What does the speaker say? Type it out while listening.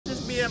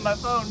on my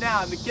phone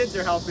now, and the kids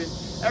are helping.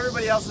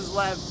 Everybody else has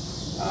left.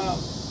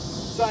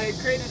 So I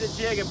created a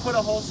jig and put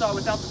a hole saw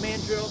without the main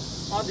drill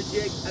on the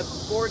jig. I've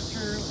bored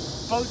through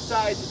both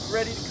sides. It's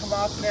ready to come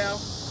off now.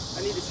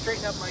 I need to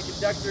straighten up my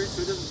conductor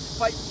so it doesn't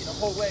fight me the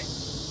whole way.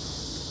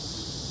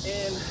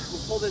 And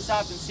we'll pull this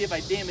off and see if I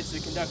damage the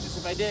conductors.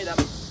 If I did,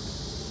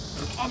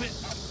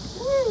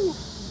 woo!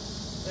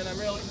 Then I'm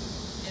really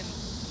in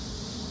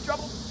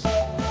trouble.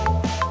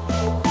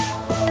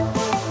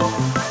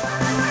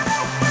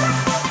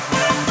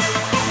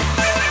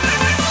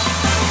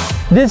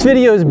 This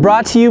video is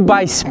brought to you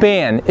by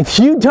Span. If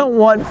you don't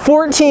want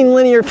 14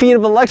 linear feet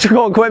of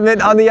electrical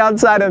equipment on the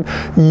outside of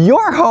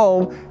your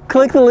home,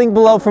 click the link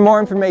below for more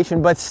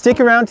information, but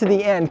stick around to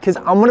the end because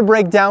I'm gonna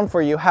break down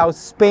for you how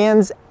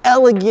Span's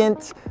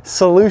elegant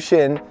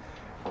solution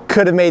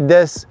could have made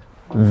this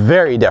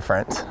very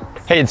different.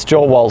 Hey, it's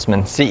Joel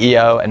Walsman,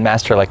 CEO and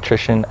Master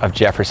Electrician of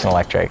Jefferson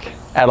Electric.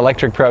 At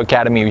Electric Pro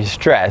Academy, we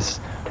stress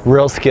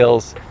real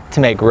skills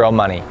to make real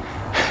money.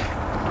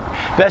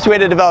 Best way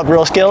to develop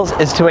real skills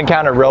is to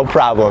encounter real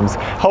problems.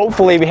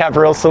 Hopefully we have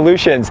real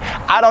solutions.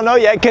 I don't know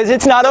yet because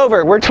it's not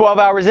over. We're 12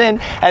 hours in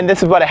and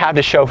this is what I have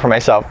to show for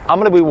myself. I'm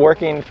gonna be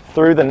working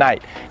through the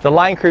night. The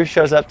line crew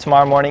shows up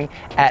tomorrow morning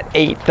at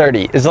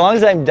 8:30. As long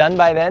as I'm done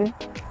by then,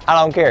 I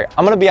don't care.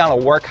 I'm gonna be on a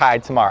work high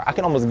tomorrow. I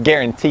can almost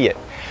guarantee it.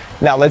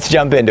 Now let's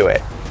jump into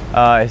it.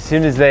 As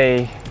soon as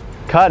they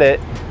cut it,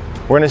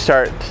 we're gonna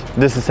start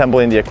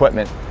disassembling the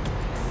equipment.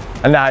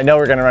 And now I know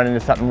we're gonna run into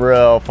something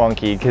real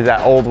funky because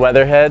that old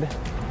weatherhead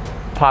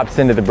pops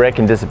into the brick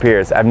and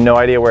disappears. I have no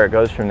idea where it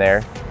goes from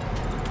there.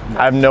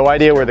 I have no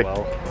idea where the,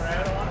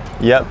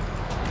 yep.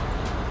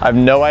 I have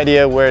no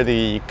idea where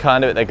the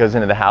conduit that goes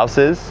into the house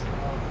is.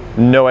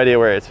 No idea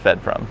where it's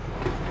fed from.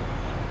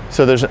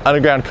 So there's an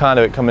underground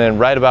conduit coming in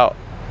right about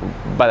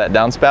by that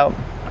downspout.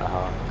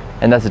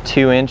 And that's a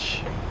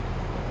 2-inch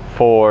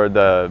for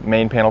the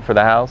main panel for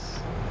the house.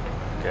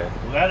 Okay.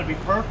 Well, that'd be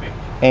perfect.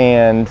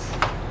 And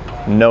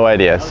no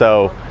idea.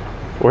 So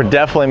we're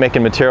definitely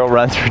making material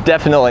runs. We're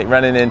definitely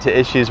running into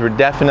issues. We're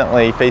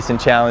definitely facing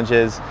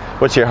challenges.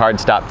 What's your hard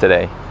stop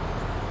today?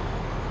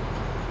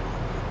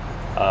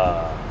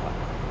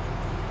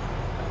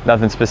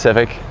 Nothing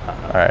specific?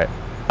 All right.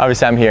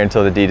 Obviously I'm here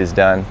until the deed is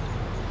done.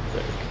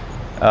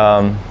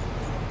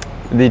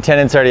 The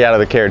tenant's already out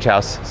of the carriage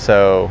house,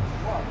 so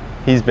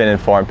he's been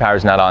informed.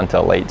 Power's not on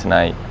until late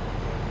tonight.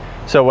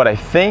 So what I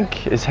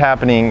think is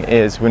happening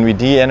is when we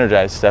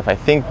de-energize stuff, I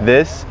think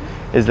this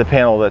is the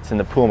panel that's in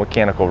the pool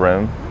mechanical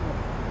room.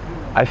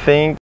 I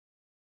think,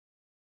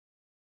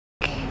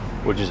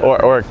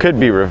 or it could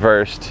be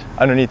reversed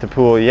underneath the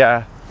pool,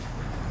 yeah.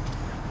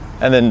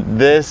 And then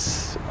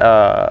this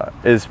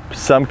is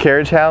some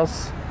carriage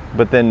house,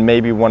 but then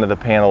maybe one of the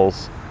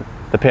panels,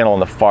 the panel on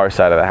the far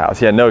side of the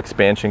house. Yeah, no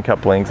expansion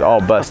couplings, all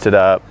busted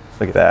up.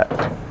 Look at that.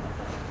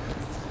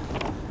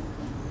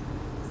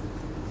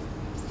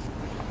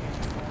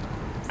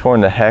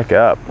 Torn the heck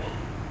up.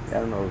 I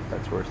don't know if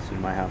that's worse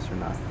in my house or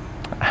not.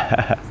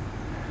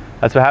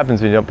 That's what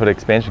happens when you don't put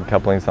expansion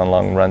couplings on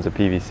long runs of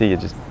PVC. It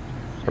just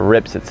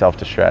rips itself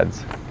to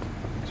shreds.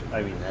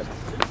 I mean,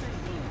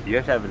 you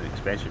have to have an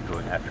expansion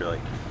joint after like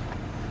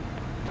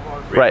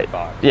right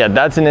box. Yeah,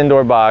 that's an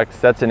indoor box.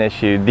 That's an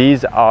issue.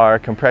 These are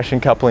compression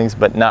couplings,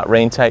 but not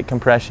rain tight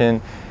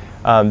compression.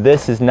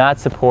 This is not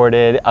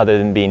supported other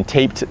than being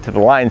taped to the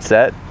line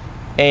set.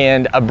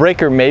 And a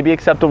breaker may be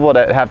acceptable.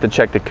 I'd have to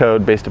check the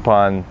code based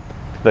upon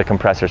the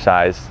compressor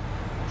size.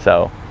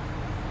 So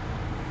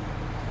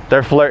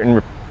they're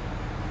flirting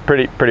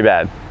pretty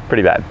bad.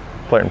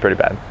 Flirting pretty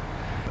bad.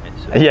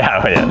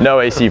 Yeah, yeah, no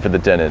AC for the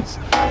tenants.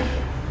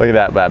 Look at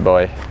that bad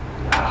boy.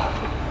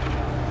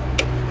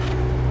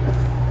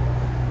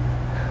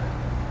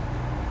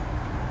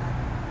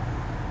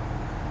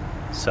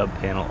 Sub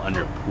panel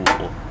under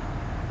pool.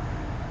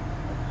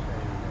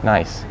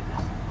 Nice.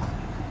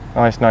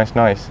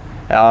 Nice.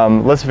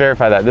 Let's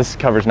verify that. This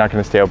cover's not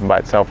going to stay open by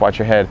itself. Watch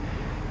your head.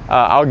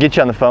 I'll get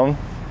you on the phone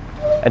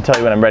and tell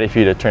you when I'm ready for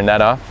you to turn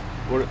that off.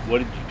 What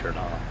did you turn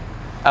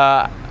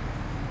off?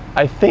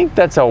 I think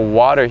that's a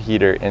water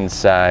heater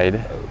inside.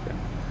 Okay.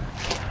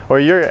 Or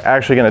you're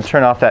actually going to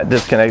turn off that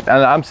disconnect.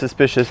 And I'm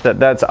suspicious that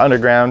that's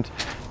underground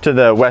to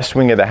the west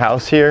wing of the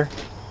house here.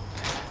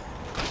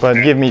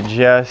 But give me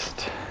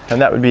just,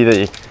 and that would be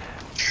the,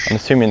 I'm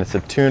assuming it's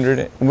a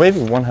 200, maybe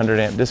 100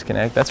 amp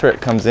disconnect. That's where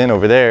it comes in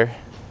over there.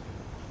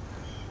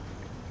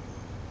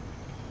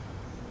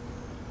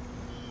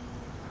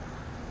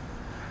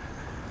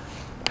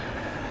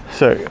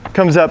 So it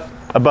comes up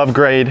above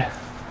grade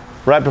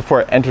right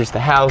before it enters the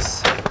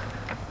house.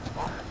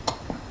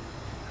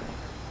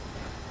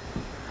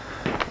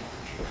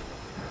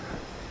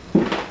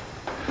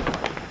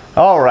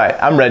 All right,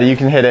 I'm ready. You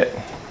can hit it.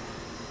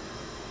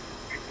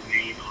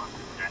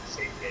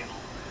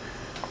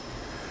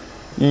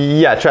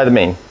 Yeah, try the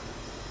main.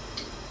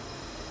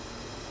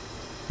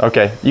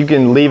 Okay, you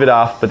can leave it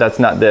off, but that's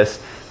not this.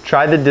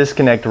 Try the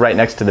disconnect right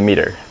next to the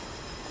meter.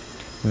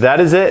 That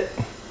is it.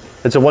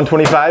 It's a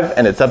 125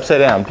 and it's upside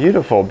down.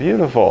 Beautiful,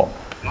 beautiful.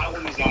 My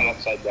one is not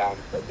upside down,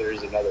 but there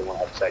is another one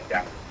upside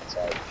down.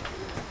 outside.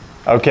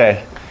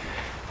 Okay.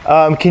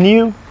 Can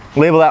you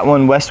label that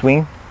one west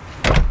wing?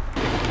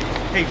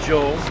 Hey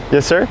Joel.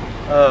 Yes, sir.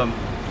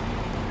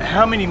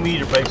 How many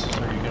meter bases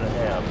are you gonna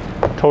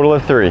have? Total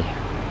of 3.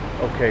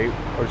 Okay,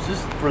 or is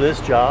this for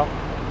this job?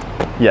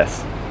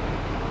 Yes.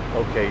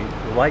 Okay,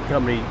 the light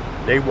company,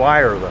 they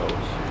wire those.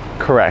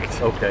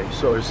 Correct. Okay,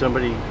 so is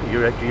somebody, do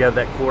you have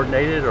that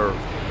coordinated or?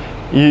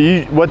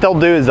 What they'll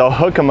do is they'll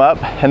hook them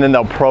up and then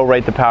they'll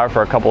prorate the power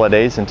for a couple of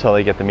days until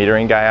they get the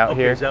metering guy out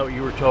here. Is that what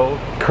you were told?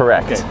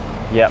 Correct. Okay.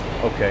 Yep.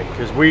 Okay,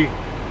 because we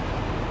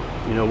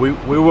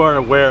weren't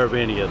aware of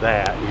any of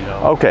that, you know.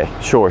 Okay,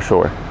 sure.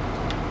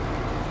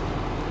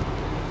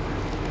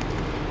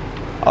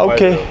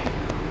 Okay.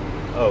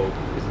 Oh,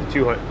 is the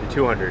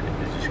 200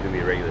 is just going to be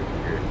a regular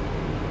computer.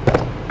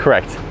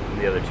 Correct.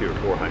 And the other 2 are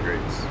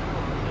 400s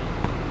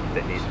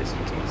that need the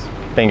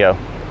CTs. Bingo.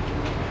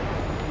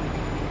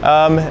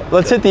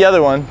 Let's hit the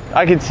other one.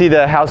 I can see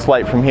the house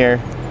light from here.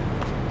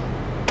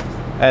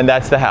 And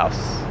that's the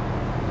house.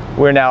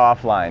 We're now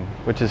offline,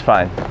 which is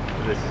fine.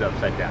 So this is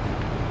upside down.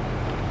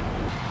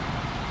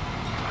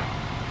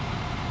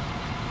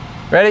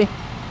 Ready?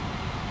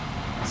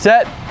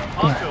 Set.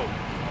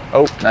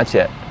 Oh, not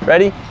yet.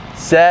 Ready?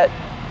 Set.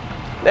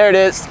 There it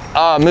is.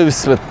 Oh, it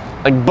moves with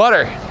like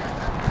butter.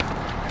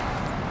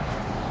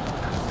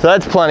 So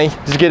that's plenty.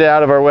 Just get it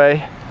out of our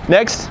way.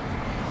 Next.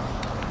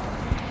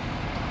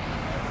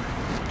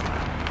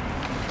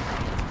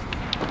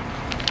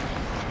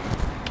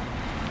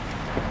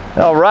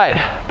 All right,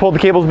 pulled the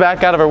cables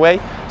back out of our way.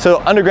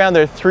 So underground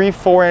there are 3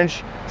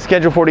 4-inch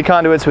Schedule 40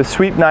 conduits with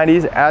sweep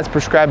 90s as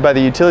prescribed by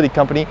the utility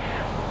company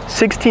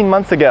 16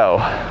 months ago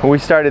when we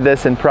started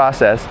this in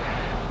process.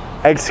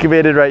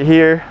 Excavated right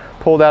here,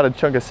 pulled out a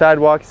chunk of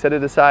sidewalk, set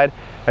it aside.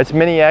 That's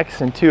mini X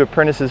and 2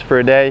 apprentices for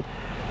a day.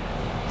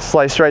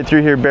 Sliced right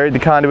through here, buried the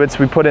conduits.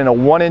 We put in a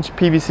 1-inch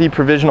PVC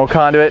provisional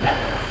conduit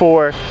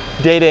for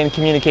data and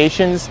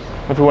communications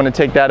if we want to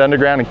take that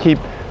underground and keep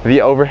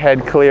the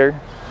overhead clear.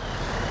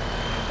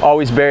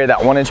 Always bury that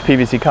 1-inch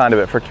PVC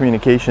conduit for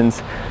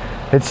communications.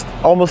 It's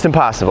almost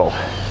impossible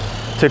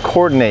to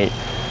coordinate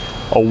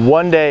a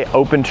 1-day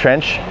open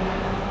trench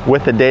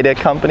with a data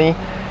company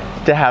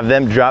to have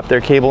them drop their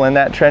cable in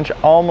that trench.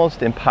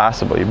 Almost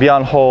impossible. You'll be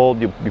on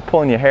hold, you'll be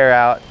pulling your hair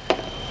out,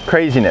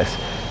 craziness.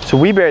 So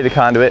we bury the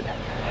conduit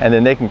and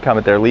then they can come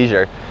at their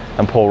leisure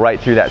and pull right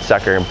through that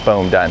sucker and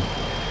boom, done.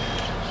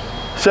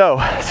 So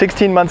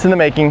 16 months in the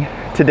making,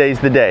 today's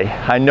the day.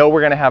 I know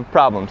we're gonna have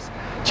problems.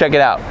 Check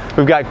it out.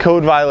 We've got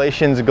code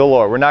violations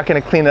galore. We're not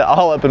gonna clean it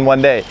all up in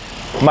one day.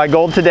 My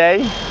goal today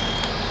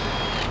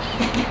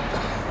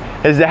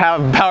is to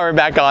have power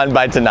back on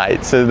by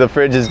tonight so the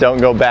fridges don't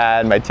go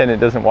bad, my tenant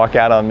doesn't walk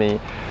out on me.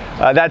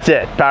 That's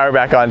it, power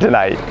back on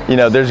tonight. You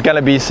know, there's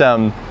gonna be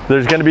some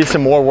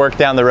more work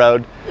down the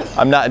road.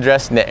 I'm not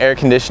addressing the air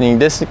conditioning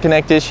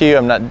disconnect issue.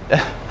 I'm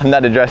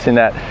not addressing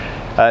that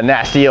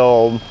nasty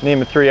old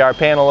NEMA 3R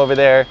panel over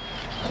there.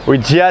 We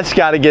just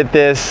gotta get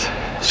this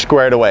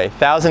squared away.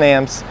 1,000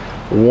 amps,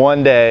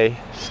 1 day,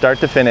 start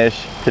to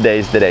finish.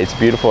 Today's the day. It's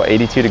beautiful,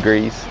 82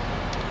 degrees.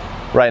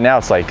 Right now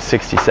it's like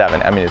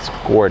 67. I mean, it's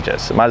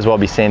gorgeous. It might as well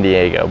be San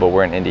Diego, but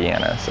we're in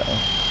Indiana, so.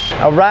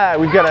 All right,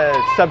 we've got a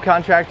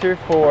subcontractor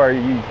for our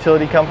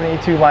utility company,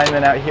 2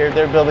 linemen out here.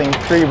 They're building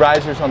 3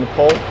 risers on the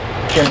pole.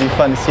 It's gonna be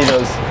fun to see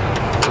those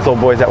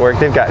old boys at work.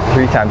 They've got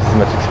 3 times as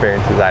much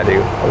experience as I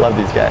do. I love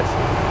these guys.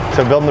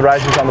 So building the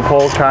risers on the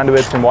pole,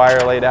 conduits and wire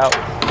laid out.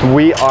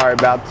 We've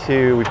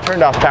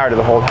turned off power to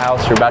the whole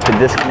house. We're about to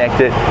disconnect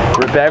it,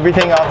 rip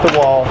everything off the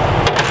wall,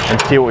 and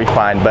see what we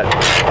find. But,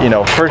 you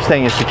know, first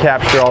thing is to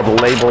capture all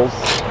the labels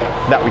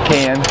that we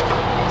can,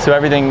 so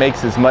everything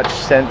makes as much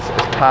sense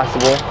as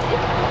possible,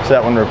 so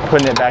that when we're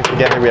putting it back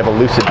together, we have a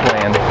lucid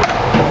plan.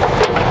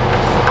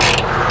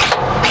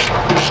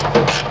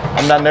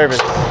 I'm not nervous.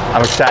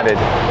 I'm excited.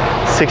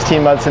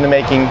 16 months in the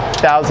making,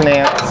 1,000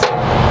 amps.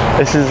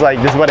 This is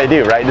what I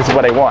do, right? This is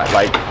what I want.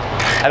 Like,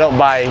 I don't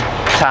buy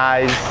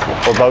ties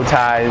or bow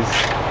ties.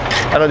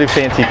 I don't do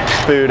fancy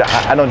food.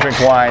 I don't drink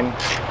wine.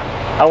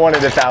 I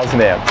wanted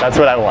 1,000 amps. That's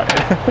what I wanted.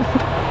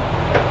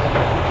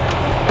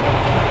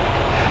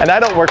 And I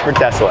don't work for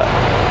Tesla.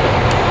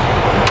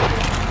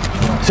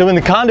 So when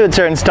the conduits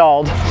are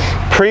installed,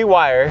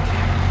 pre-wire,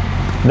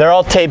 they're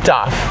all taped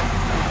off.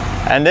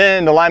 And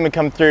then the linemen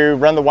come through,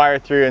 run the wire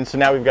through, and so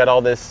now we've got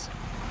all this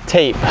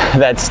tape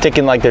that's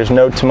sticking like there's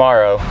no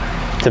tomorrow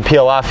to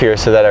peel off here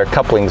so that our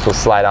couplings will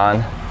slide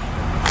on.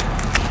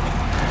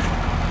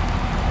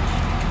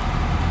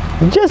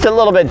 Just a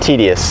little bit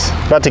tedious.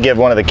 About to give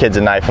one of the kids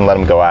a knife and let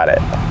him go at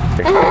it.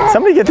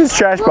 Somebody get this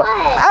trash box.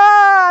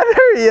 Ah,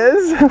 there he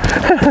is.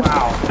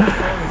 Wow.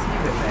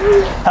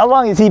 How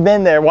long has he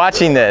been there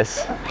watching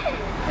this?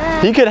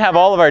 He could have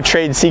all of our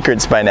trade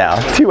secrets by now.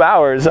 2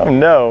 hours, oh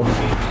no.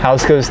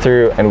 House goes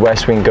through and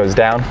west wing goes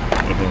down.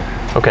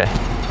 Mm-hmm. Okay,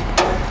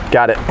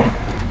 got it.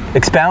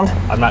 Expound?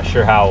 I'm not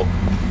sure how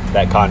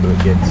that conduit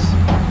gets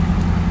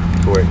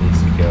to where it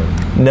needs to go.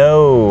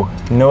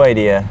 No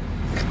idea.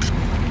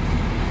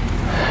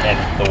 And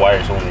the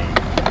wire's only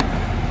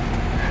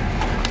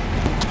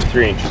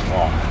 3 inches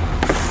long.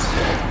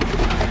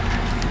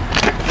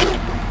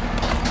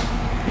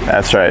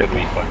 That's right. It would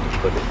be fun to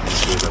put it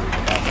into another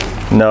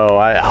cabinet. No,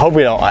 I hope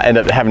we don't end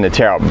up having to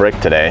tear out brick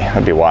today.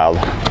 That'd be wild.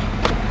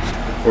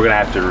 We're gonna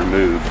have to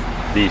remove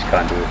these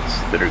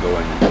conduits that are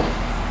going,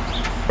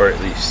 or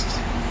at least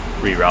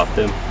reroute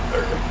them.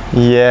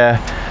 Yeah.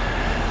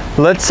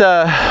 Let's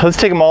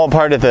take them all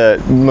apart at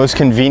the most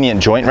convenient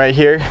joint right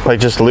here. Like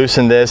just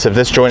loosen this. If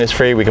this joint is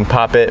free, we can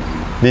pop it.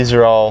 These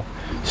are all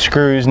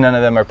screws. None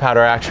of them are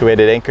powder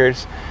actuated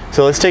anchors.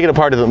 So let's take it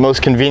apart at the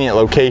most convenient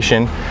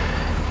location.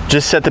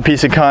 Just set the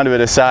piece of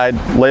conduit aside,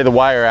 lay the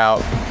wire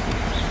out,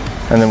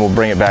 and then we'll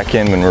bring it back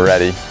in when we're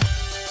ready.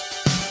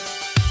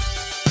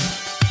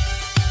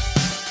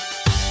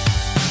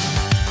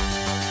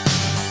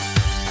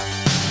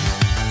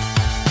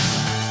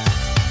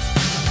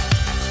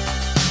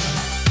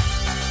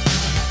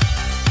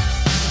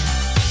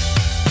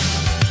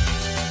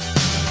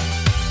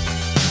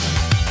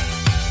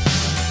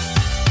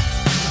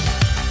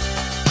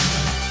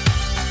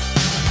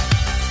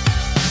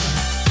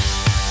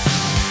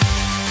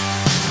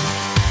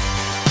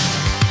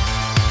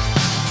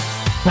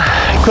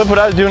 Clip, what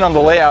I was doing on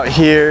the layout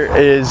here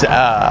is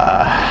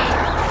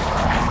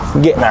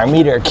getting our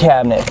meter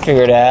cabinet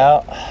figured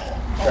out.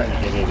 Trying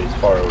to get it as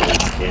far over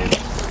as you can.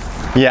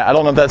 Yeah, I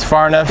don't know if that's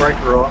far enough.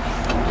 Breaker off.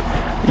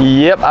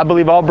 Yep, I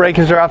believe all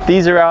breakers are off.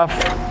 These are off.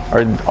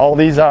 Are all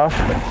these off?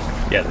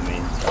 Yeah, the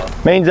main's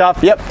off. Main's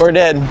off. Yep, we're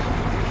dead.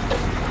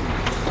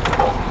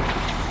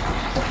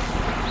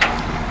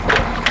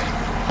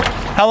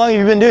 How long have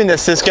you been doing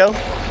this, Cisco?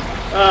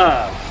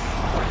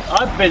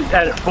 I've been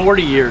at it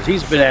 40 years.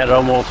 He's been at it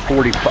almost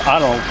 40, I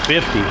don't know,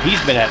 50. He's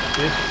been at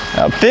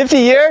it 50. 50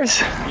 years?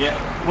 Yeah,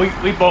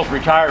 we both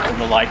retired from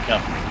the light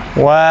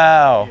company.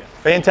 Wow,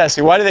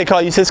 fantastic. Why do they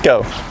call you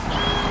Cisco?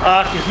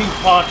 Because he's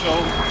Poncho.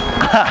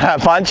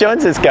 Poncho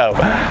and Cisco.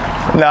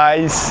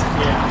 Nice.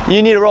 Yeah.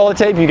 You need a roll of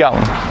tape? You got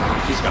one?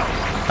 He's got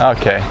one.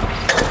 Okay.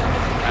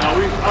 I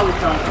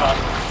retired about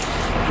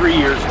 3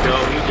 years ago.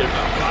 He did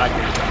about 5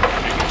 years ago,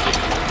 maybe 6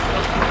 years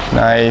ago.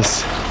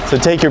 Nice. So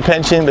take your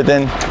pension, but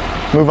then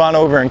move on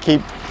over and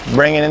keep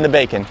bringing in the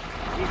bacon.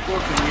 Keep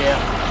working,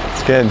 yeah.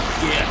 It's good.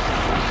 Yeah.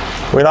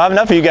 We don't have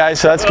enough of you guys,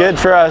 so that's good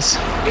for us.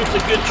 It's a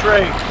good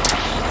trade.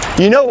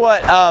 You know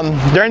what,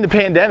 during the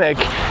pandemic,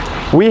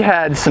 we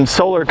had some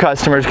solar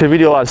customers, because we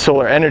do a lot of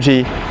solar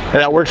energy, and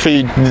that works for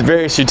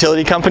various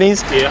utility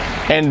companies. Yeah.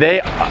 And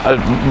they,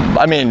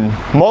 I mean,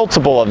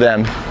 multiple of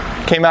them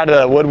came out of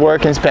the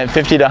woodwork and spent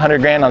 50 to 100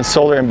 grand on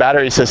solar and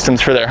battery systems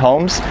for their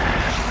homes.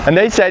 And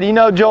they said, you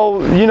know,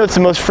 Joel, you know, it's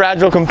the most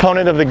fragile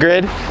component of the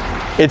grid.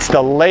 It's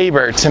the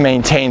labor to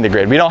maintain the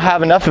grid. We don't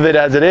have enough of it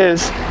as it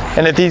is.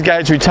 And if these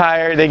guys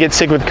retire, they get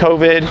sick with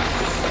COVID,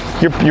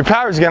 your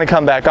power is going to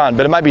come back on,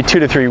 but it might be 2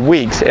 to 3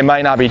 weeks. It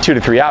might not be 2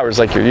 to 3 hours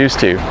like you're used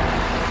to.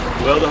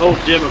 Well, the whole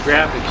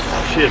demographics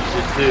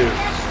shifted too.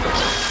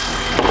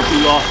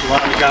 We lost a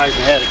lot of guys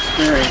that had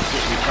experience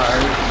that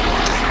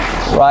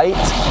retired. Right?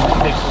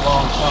 It takes a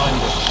long time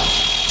to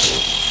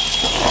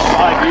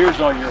 5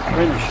 years on your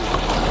apprenticeship.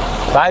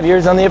 5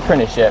 years on the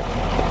apprenticeship.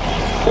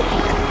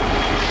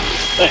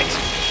 Thanks.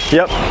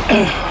 Yep.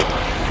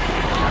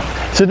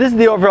 So this is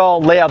the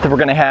overall layout that we're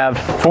going to have.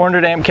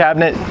 400 amp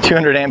cabinet,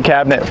 200 amp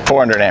cabinet,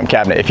 400 amp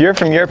cabinet. If you're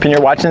from Europe and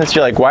you're watching this,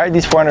 you're like, why are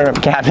these 400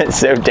 amp cabinets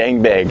so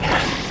dang big?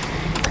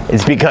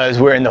 It's because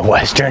we're in the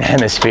Western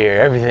Hemisphere.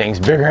 Everything's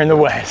bigger in the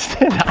West.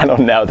 I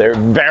don't know, they're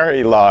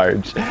very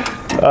large.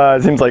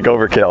 It seems like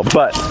overkill,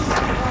 but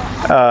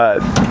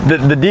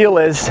the deal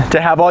is to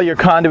have all your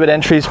conduit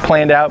entries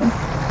planned out,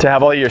 to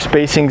have all your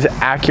spacings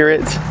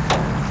accurate,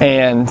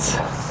 and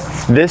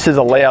this is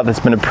a layout that's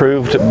been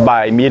approved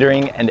by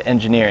metering and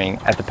engineering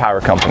at the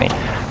power company.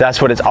 That's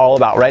what it's all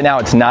about. Right now,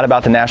 it's not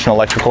about the National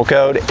Electrical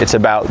Code, it's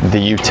about the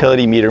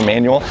utility meter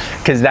manual,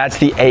 because that's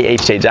the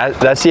AHJ,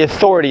 that's the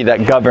authority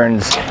that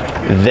governs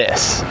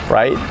this,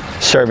 right?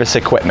 Service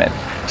equipment.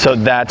 So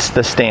that's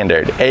the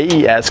standard,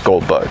 AES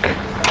Gold Book.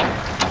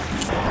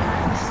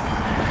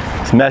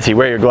 It's messy,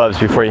 wear your gloves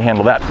before you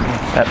handle that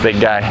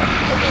big guy.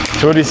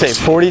 So what do we say,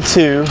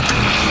 42?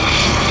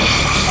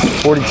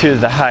 42 is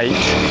the height.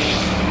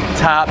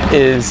 Top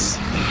is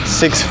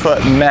 6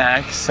 foot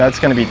max. That's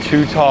going to be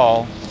too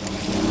tall.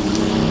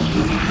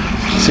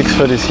 6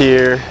 foot is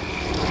here.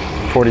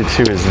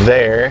 42 is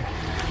there.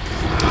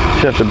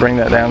 Should have to bring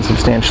that down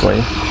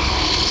substantially.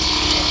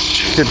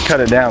 Should cut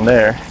it down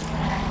there.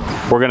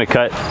 We're going to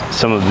cut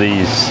some of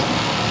these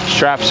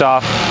straps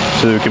off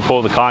so that we can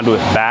pull the conduit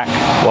back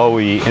while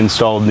we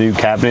install new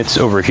cabinets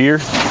over here.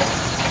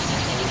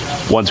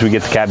 Once we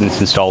get the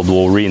cabinets installed,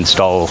 we'll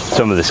reinstall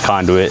some of this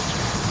conduit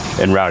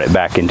and route it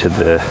back into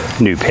the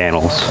new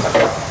panels.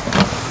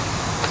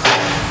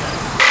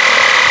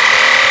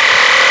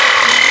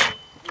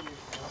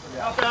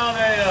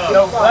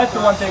 That's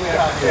the one thing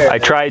I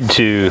tried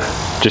to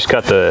just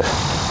cut the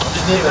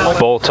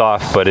bolt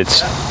off, but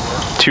it's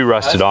too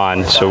rusted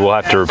on, so we'll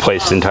have to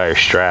replace the entire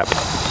strap.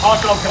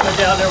 Also coming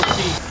down there with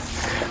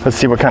these. Let's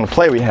see what kind of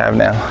play we have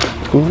now.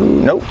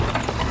 Ooh, nope.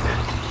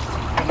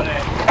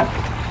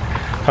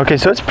 Okay,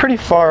 so it's pretty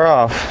far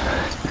off.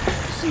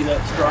 See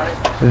that stripe?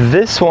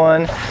 This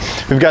one,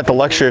 we've got the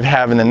luxury of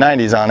having the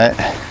 90s on it.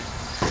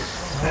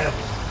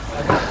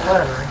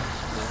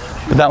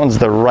 But that one's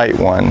the right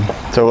one.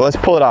 So let's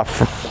pull it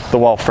off the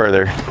wall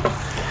further.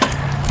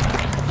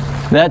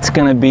 That's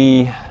gonna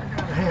be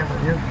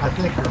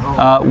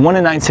 1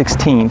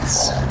 9/16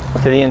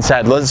 to the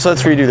inside. Let's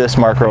redo this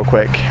mark real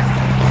quick.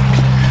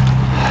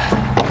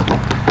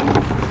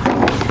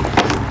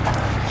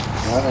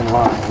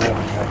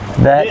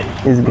 That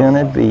is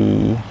gonna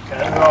be,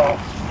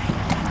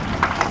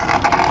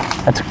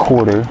 that's a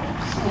quarter.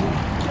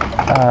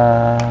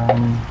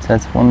 So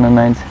that's 1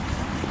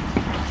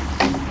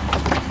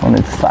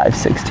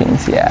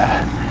 5/16,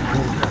 yeah.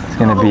 It's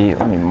gonna be,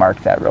 let me mark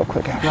that real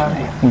quick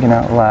actually. Thinking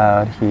out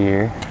loud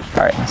here.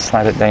 All right, let's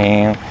slide it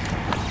down.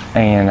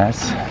 And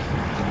that's,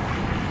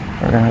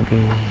 we're gonna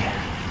be,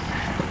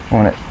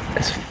 want it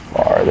as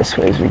far this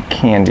way as we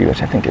can do,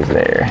 which I think is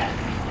there.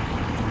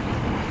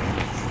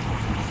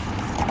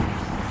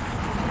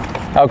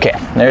 Okay,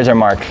 there's our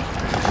mark.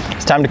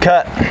 It's time to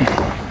cut.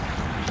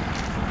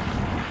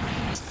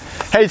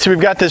 Hey, so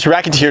we've got this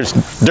Racketeer's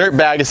dirt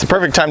bag. It's the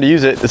perfect time to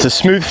use it. It's a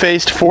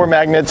smooth-faced 4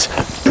 magnets,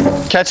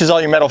 catches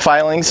all your metal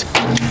filings.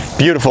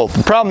 Beautiful.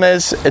 The problem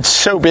is, it's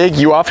so big,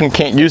 you often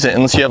can't use it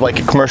unless you have like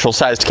a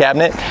commercial-sized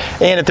cabinet.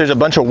 And if there's a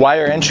bunch of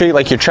wire entry,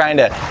 like you're trying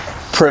to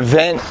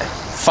prevent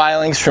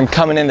filings from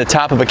coming in the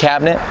top of a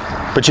cabinet,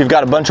 but you've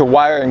got a bunch of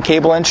wire and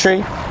cable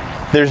entry,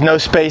 there's no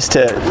space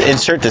to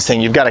insert this thing.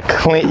 You've got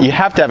you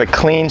have to have a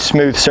clean,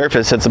 smooth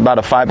surface that's about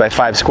a 5 by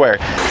 5 square.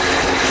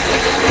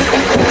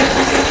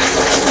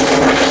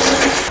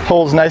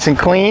 Hole's nice and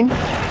clean.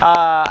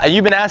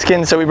 You've been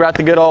asking, so we brought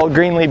the good old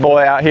Greenlee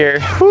boy out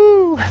here.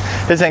 Woo!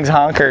 This thing's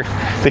honker.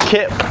 The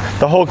kit,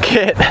 the whole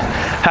kit,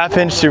 1/2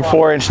 inch through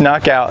 4 inch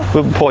knockout.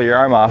 We'll pull your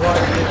arm off.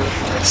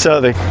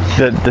 So the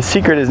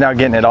secret is now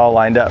getting it all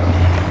lined up.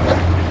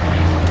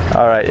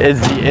 All right,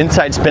 is the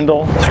inside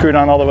spindle screwed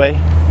on all the way?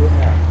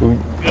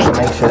 Just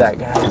make sure that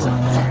guy is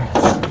on there.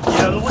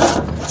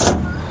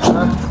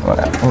 What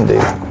I'm gonna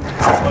do?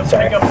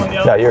 Sorry.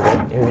 No, you're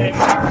good. You're good.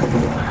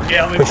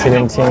 Push it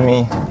into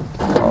me.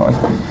 On.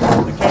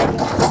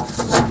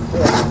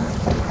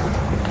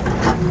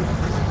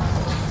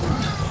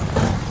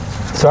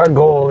 So our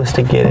goal is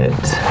to get it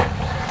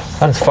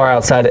about as far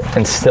outside it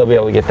and still be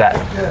able to get that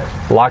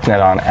lock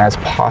nut on as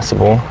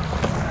possible.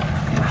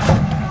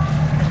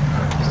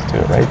 Just do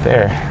it right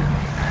there.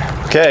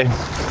 Okay.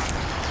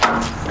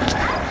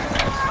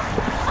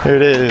 Here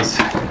it is.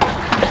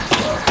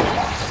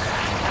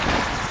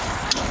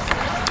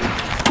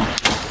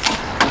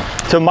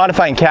 So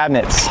modifying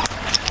cabinets,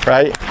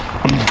 right?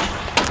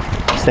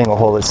 This thing will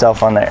hold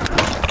itself on there.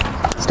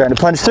 Starting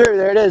to punch through,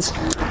 there it is.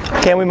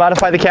 Can we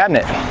modify the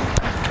cabinet?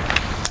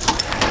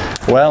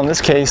 Well, in this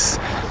case,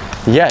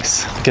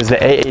 yes, because the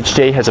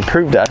AHJ has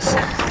approved us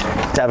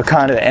to have a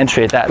conduit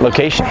entry at that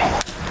location.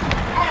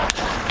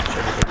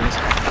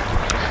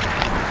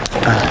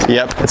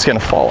 Yep, it's gonna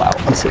fall out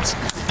once it's,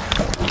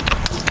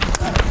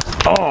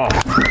 oh.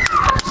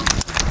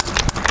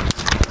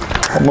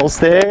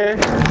 Almost there.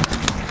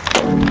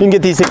 You can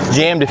get these things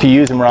jammed if you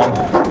use them wrong.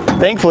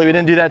 Thankfully, we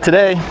didn't do that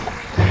today.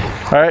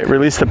 All right,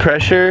 release the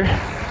pressure.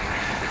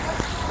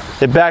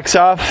 It backs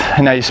off,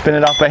 and now you spin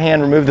it off by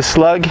hand, remove the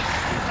slug.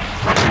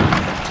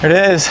 There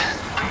it is.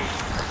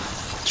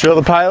 Drill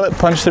the pilot,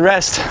 punch the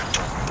rest.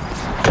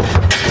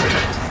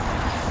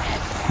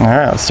 All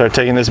right, let's start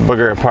taking this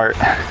booger apart.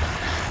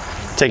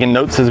 Taking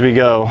notes as we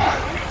go.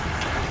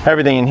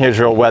 Everything in here is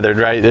real weathered,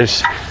 right?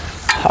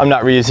 I'm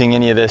not reusing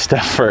any of this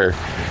stuff for,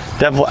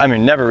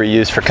 never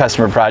reused for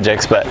customer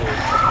projects, but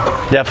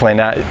definitely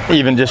not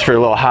even just for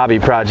little hobby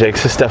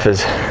projects. This stuff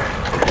is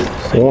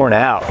worn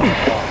out.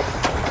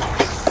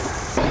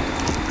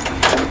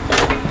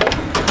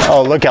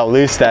 Oh, look how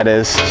loose that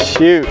is.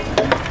 Shoot.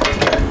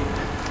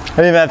 I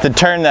didn't even have to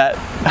turn that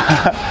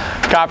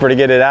copper to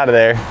get it out of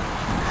there.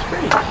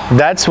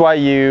 That's why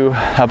you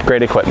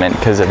upgrade equipment,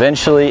 because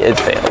eventually it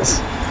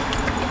fails.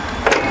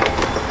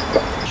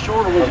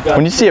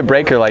 When you see a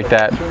breaker like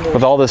that,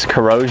 with all this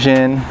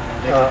corrosion,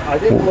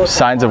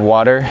 signs of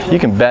water, you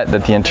can bet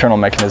that the internal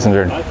mechanisms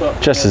are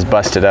just as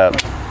busted up.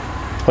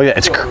 Look at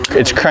that,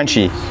 it's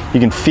crunchy. You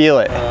can feel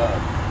it.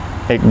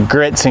 It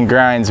grits and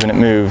grinds when it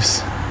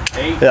moves.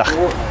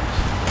 Ugh.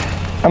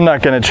 I'm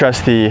not going to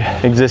trust the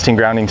existing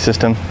grounding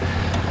system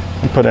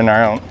and put in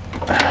our own.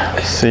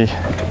 See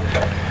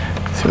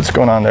what's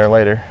going on there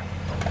later.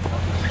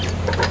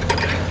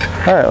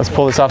 All right, let's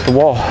pull this off the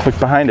wall. Look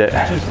behind it.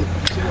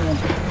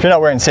 If you're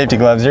not wearing safety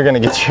gloves, you're going to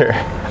get your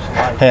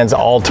hands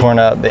all torn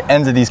up. The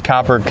ends of these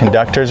copper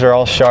conductors are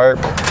all sharp.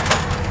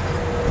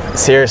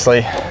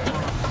 Seriously.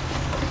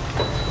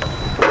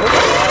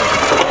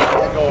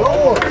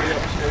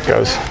 It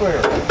goes.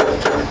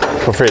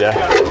 Feel free to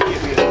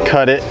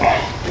cut it.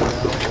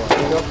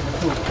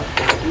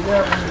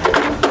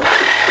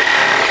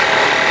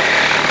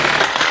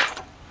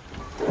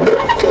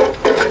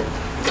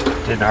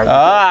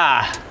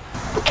 Ah!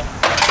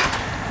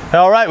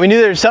 All right, we knew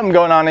there was something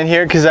going on in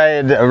here because I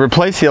had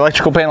replaced the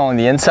electrical panel on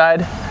the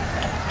inside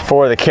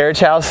for the carriage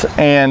house,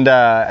 and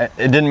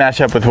it didn't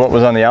match up with what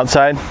was on the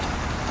outside.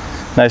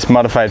 Nice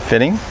modified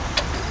fitting.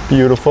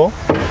 Beautiful.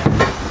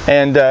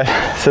 And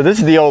so this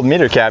is the old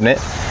meter cabinet,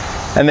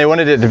 and they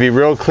wanted it to be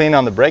real clean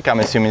on the brake, I'm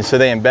assuming, so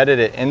they embedded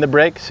it in the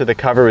brake so the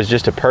cover was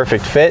just a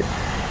perfect fit.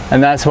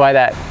 And that's why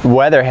that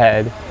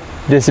weatherhead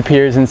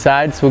disappears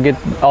inside. So we'll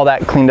get all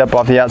that cleaned up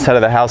off the outside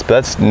of the house, but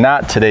that's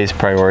not today's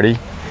priority.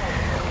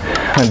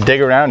 I'm gonna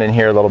dig around in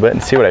here a little bit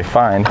and see what I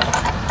find.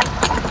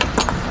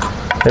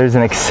 There's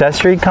an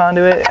accessory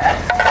conduit. It's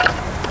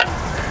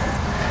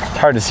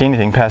hard to see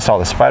anything past all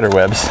the spider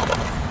webs.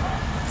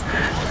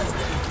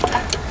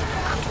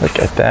 Look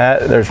at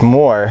that, there's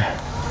more.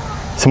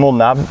 Some old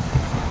knob.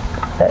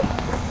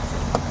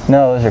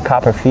 No, those are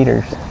copper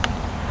feeders.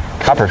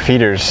 Copper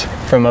feeders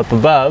from up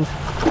above.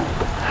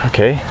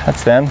 Okay,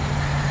 that's them.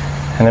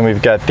 And then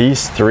we've got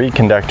these 3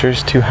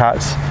 conductors, 2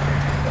 hots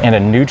and a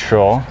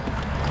neutral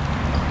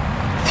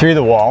through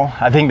the wall.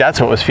 I think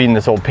that's what was feeding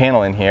this old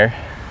panel in here.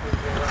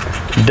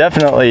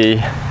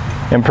 Definitely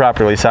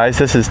improperly sized.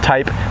 This is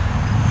type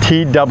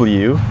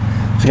TW.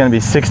 It's gonna be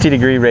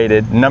 60-degree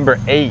rated, number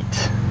 8.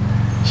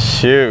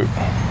 Shoot.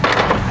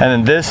 And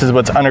then this is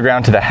what's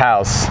underground to the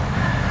house.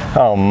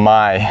 Oh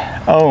my,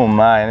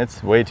 and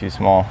it's way too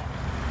small.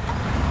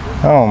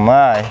 Oh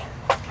my.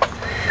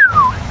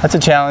 That's a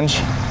challenge.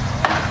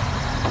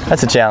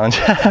 That's a challenge.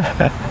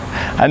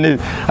 I knew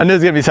it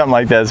was gonna be something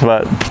like this,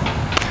 but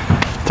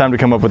it's time to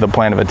come up with a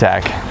plan of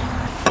attack.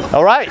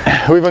 All right,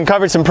 we've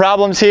uncovered some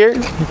problems here,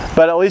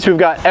 but at least we've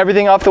got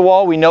everything off the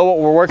wall. We know what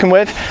we're working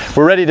with.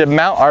 We're ready to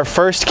mount our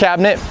first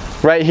cabinet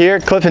right here.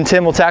 Cliff and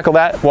Tim will tackle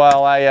that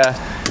while I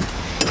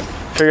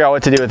figure out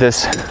what to do with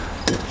this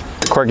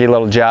quirky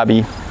little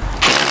jobby.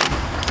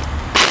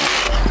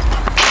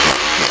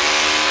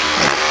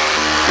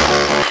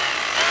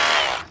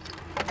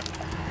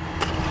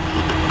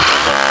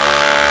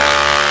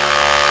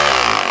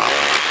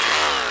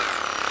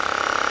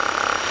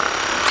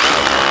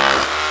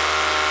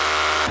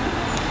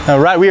 All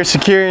right, we have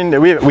secured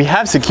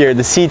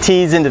the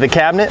CTs into the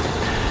cabinet.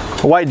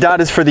 The white dot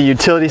is for the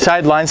utility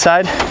side, line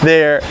side.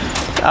 Their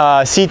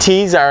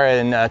CTs are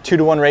in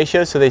 2-to-1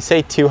 ratio, so they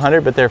say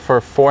 200, but they're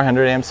for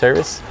 400 amp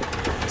service.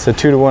 So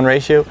 2-to-1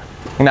 ratio.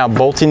 We're now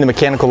bolting the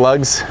mechanical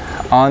lugs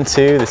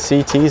onto the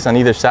CTs on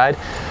either side.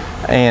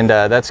 And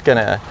that's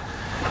gonna,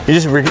 you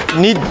just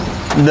need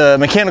the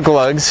mechanical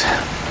lugs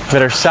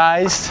that are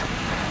sized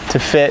to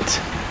fit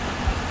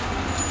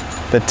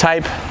the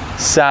type,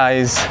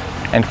 size,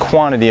 and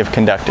quantity of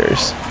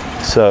conductors.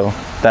 So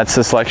that's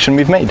the selection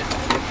we've made.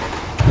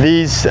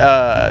 These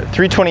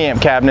 320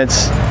 amp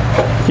cabinets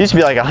used to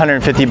be like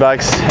 150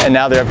 bucks, and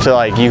now they're up to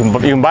like, you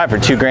can buy it for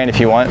 $2,000 if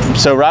you want.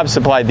 So Rob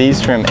supplied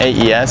these from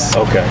AES.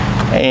 Okay.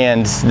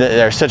 And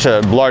they're such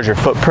a larger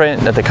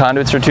footprint that the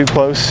conduits are too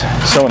close.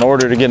 So in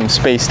order to get them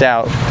spaced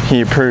out,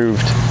 he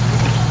approved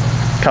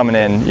coming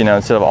in, you know,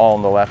 instead of all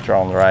on the left or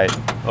all on the right.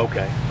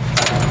 Okay.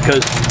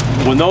 Because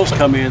when those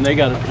come in, they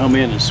got to come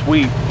in and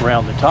sweep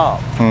around the top.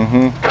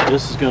 Mm-hmm.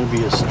 This is going to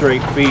be a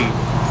straight feed.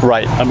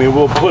 Right. I mean,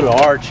 we'll put an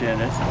arch in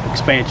it,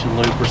 expansion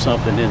loop or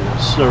something in the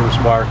service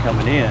wire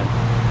coming in.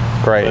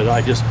 Right. But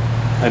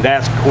and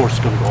that's of course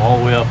going to go all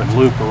the way up and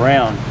loop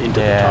around into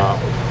the top.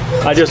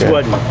 I just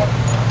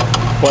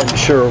wasn't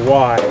sure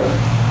why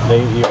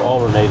you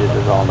alternated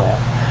it on that.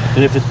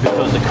 And if it's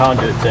because of the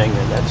conduit thing,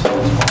 then that's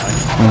fine.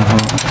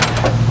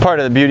 Mm-hmm. Part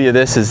of the beauty of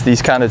this is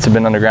these conduits have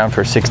been underground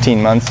for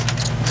 16 months.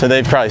 So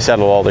they've probably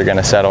settled all they're going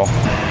to settle.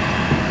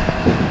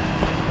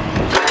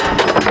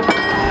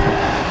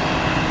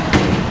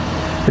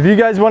 If you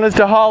guys want us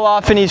to haul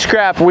off any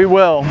scrap, we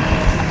will.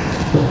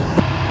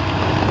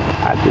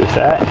 Happy with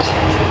that.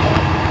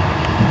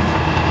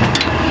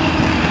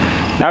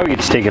 Now we get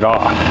to take it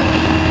off,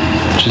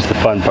 which is the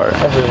fun part.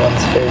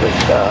 Everyone's favorite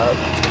job.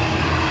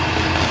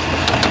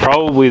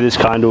 Probably this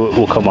conduit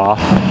will come off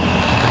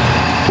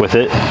with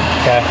it.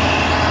 Okay.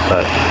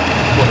 But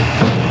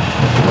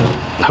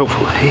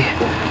hopefully.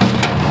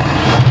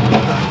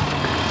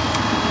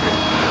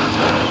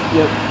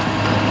 Yep.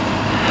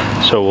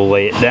 So we'll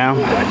lay it down.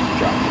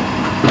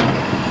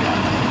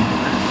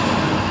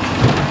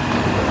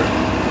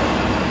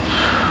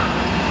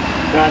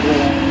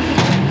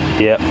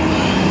 Yep.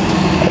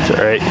 That's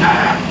all right.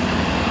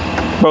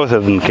 Both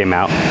of them came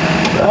out.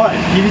 What?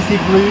 PVC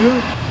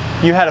glue?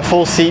 You had a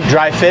full seat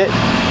dry fit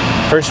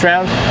first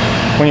round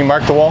when you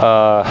marked the wall?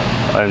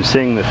 I'm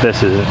seeing that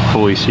this isn't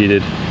fully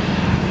seated.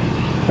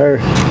 Or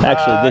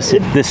actually,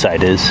 this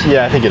side is.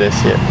 Yeah, I think it is.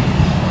 Yeah.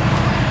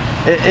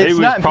 It's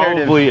was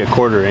probably a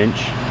 1/4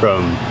 inch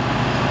from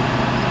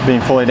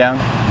being fully down.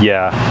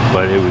 Yeah,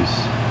 but it was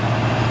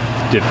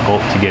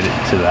difficult to get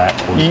it to that.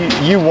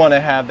 You want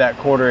to have that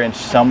 1/4 inch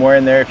somewhere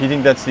in there. If you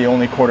think that's the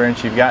only 1/4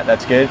 inch you've got,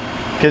 that's good.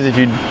 Because if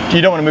you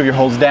don't want to move your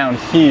holes down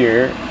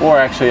here or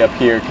actually up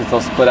here, because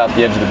they'll split out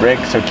the edge of the brick.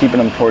 So keeping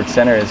them towards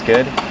center is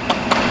good.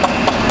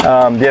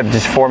 Do you have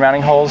just 4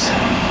 mounting holes?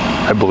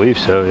 I believe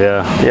so.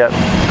 Yeah. Yep.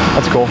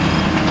 That's cool.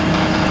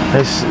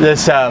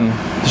 This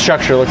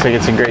structure looks like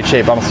it's in great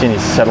shape. I don't see any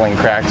settling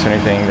cracks or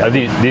anything.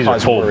 These are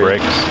full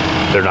bricks.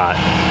 They're not.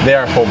 They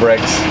are full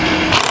bricks.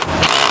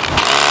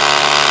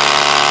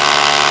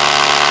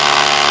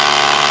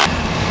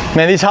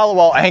 Man, these hollow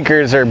wall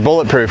anchors are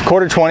bulletproof.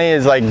 1/4-20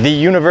 is like the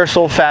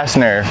universal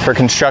fastener for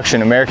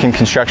construction, American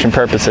construction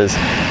purposes.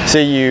 So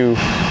you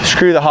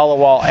screw the hollow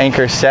wall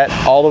anchor set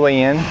all the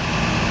way in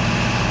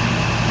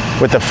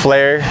with the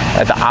flare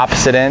at the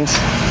opposite ends.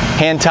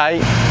 Hand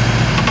tight,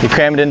 you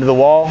cram it into the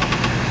wall,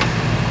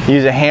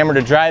 use a hammer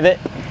to drive it.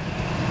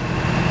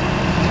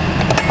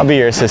 I'll be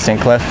your assistant,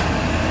 Cliff.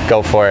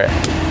 Go for it.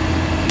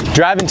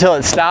 Drive until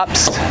it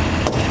stops.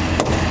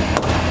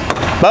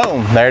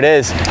 Boom, there it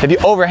is. If you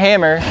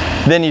overhammer,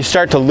 then you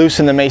start to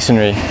loosen the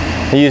masonry.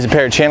 You use a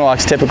pair of channel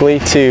locks typically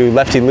to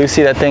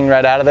lefty-loosey that thing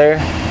right out of there.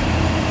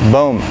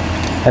 Boom.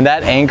 And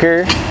that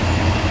anchor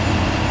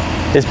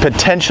is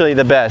potentially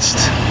the best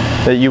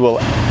that you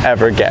will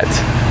ever get.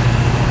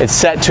 It's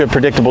set to a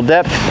predictable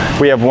depth.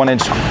 We have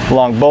 1-inch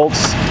long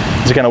bolts.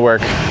 It's gonna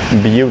work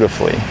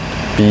beautifully,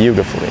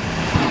 beautifully.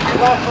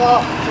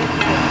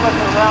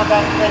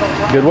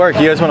 Good work.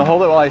 You guys wanna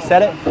hold it while I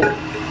set it?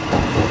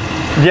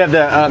 Do you have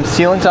the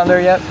sealant on there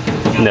yet?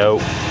 No.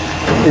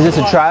 Is this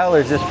a trial or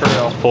is this for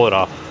real? Pull it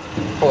off.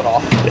 Pull it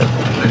off. Yep.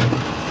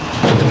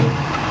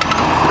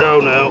 Oh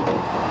no.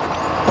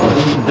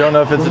 Don't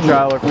know if it's a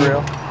trial or for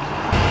real.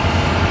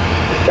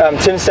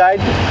 Tim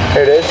side.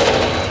 There it is.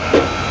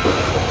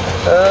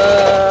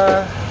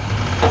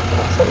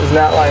 Something's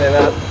not lining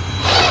up.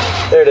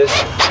 There it is.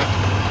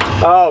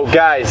 Oh,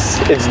 guys,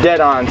 it's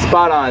dead on,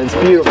 spot on. It's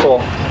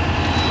beautiful.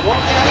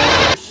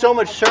 There's so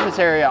much surface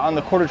area on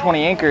the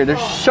 1/4-20 anchor.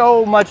 There's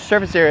so much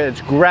surface area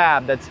that's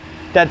grabbed.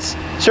 That's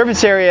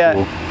surface area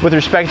with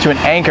respect to an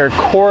anchor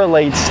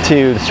correlates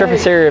to the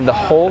surface area of the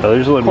hull,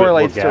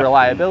 correlates to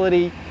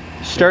reliability,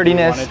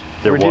 sturdiness,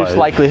 reduced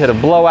likelihood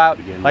of blowout.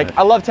 Like,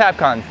 I love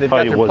Tapcons. They've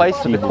got their place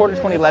with the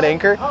 1/4-20 lead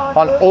anchor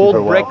on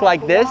old brick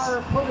like this,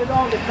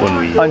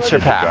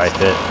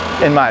 unsurpassed,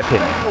 in my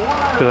opinion.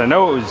 Because I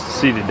know it was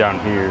seated down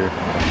here.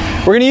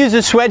 We're gonna use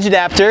a swedge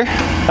adapter.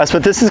 That's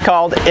what this is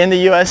called in the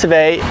US of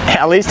A,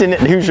 at least in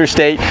Hoosier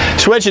State.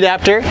 Swedge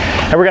adapter.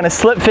 And we're gonna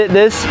slip fit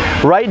this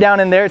right down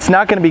in there. It's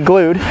not gonna be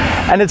glued.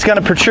 And it's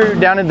gonna protrude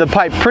down into the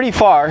pipe pretty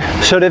far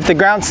so that if the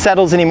ground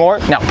settles anymore,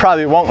 now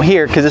probably won't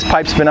here because this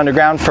pipe's been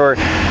underground for,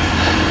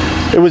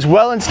 it was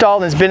well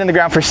installed and it's been in the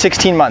ground for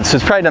 16 months. So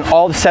it's probably done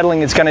all the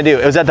settling it's gonna do.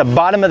 It was at the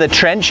bottom of the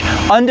trench.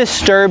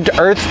 Undisturbed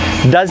earth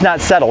does not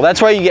settle.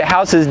 That's why you get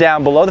houses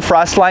down below the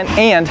frost line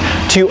and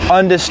to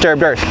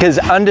undisturbed earth, because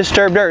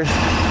undisturbed earth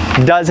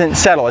doesn't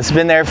settle. It's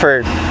been there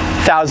for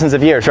thousands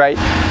of years, right?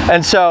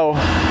 And so,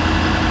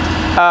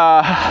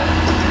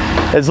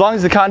 as long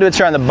as the conduits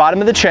are on the bottom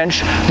of the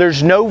trench,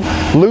 there's no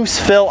loose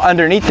fill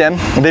underneath them.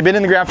 They've been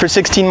in the ground for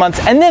 16 months.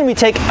 And then we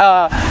take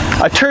a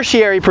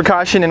tertiary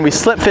precaution and we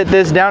slip fit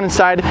this down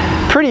inside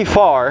pretty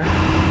far.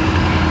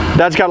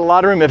 That's got a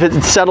lot of room. If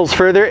it settles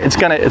further, it's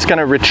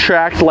gonna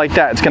retract like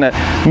that. It's gonna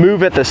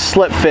move at the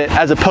slip fit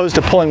as opposed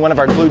to pulling one of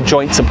our glued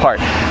joints apart.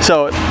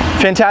 So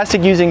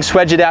fantastic using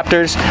swedge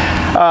adapters.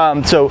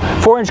 So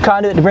 4-inch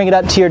conduit to bring it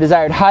up to your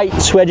desired height.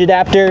 Swedge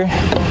adapter,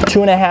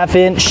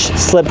 2.5-inch,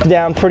 slipped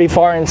down pretty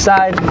far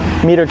inside.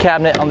 Meter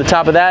cabinet on the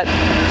top of that.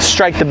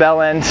 Strike the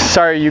bell end.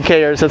 Sorry,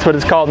 UKers, that's what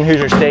it's called in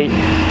Hoosier State.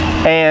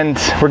 And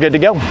we're good to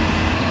go.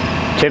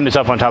 Came this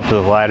up on top of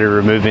the ladder,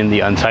 removing the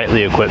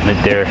unsightly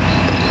equipment there.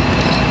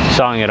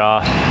 Sawing it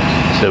off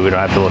so we don't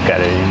have to look at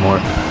it anymore.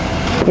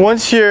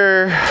 Once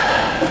you're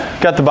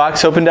got the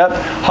box opened up,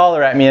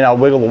 holler at me and I'll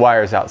wiggle the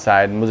wires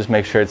outside and we'll just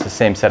make sure it's the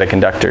same set of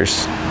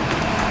conductors.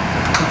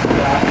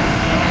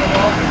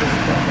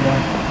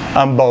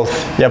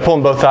 Both. Yeah, pull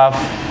them both off.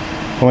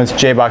 And once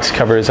J-box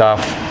cover is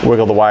off,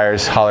 wiggle the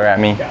wires, holler at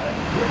me.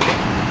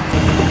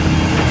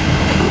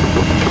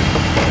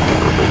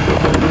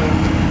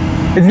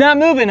 It's not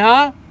moving,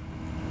 huh?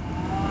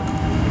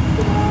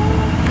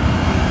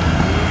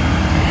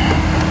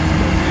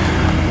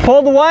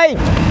 Pull the weight.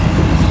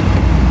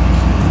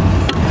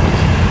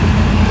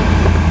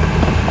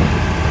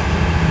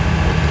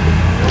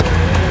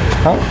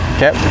 Oh,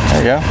 okay, there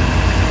you go.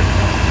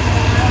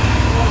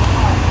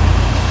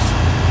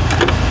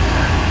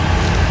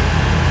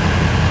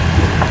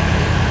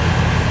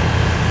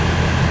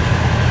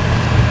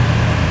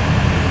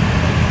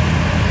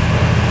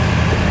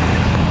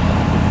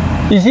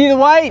 You see the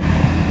weight?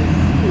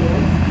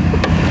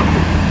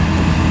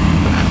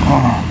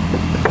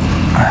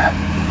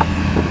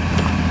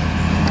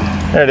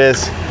 There it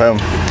is, boom.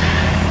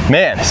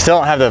 Man, still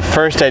don't have the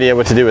first idea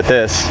what to do with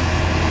this.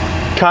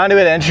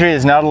 Conduit entry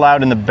is not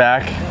allowed in the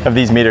back of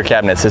these meter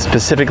cabinets. It's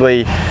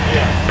specifically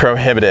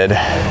prohibited.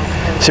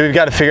 So we've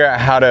got to figure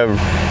out how to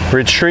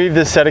retrieve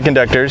this set of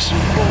conductors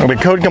in a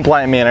code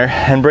compliant manner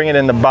and bring it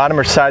in the bottom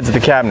or sides of the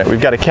cabinet.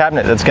 We've got a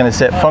cabinet that's going to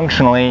sit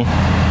functionally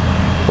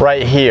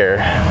right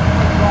here.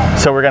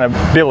 So we're going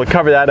to be able to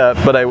cover that up,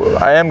 but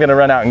I am going to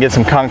run out and get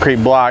some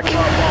concrete block,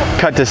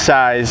 cut to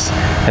size,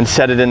 and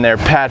set it in there,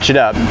 patch it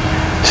up,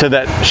 so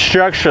that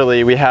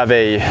structurally we have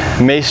a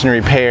masonry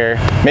repair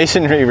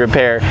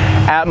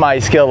at my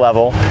skill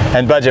level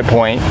and budget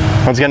point.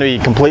 It's going to be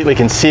completely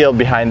concealed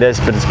behind this,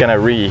 but it's going to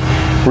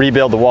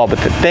rebuild the wall. But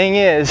the thing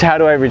is, how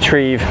do I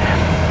retrieve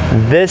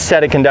this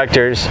set of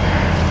conductors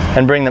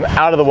and bring them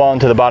out of the wall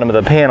into the bottom of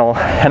the panel.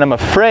 And I'm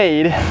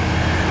afraid,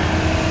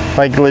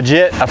 like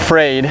legit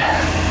afraid,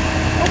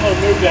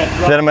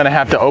 that I'm gonna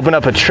have to open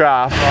up a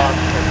trough,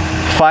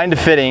 find a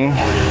fitting,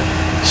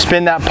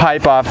 spin that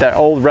pipe off, that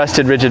old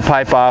rusted rigid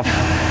pipe off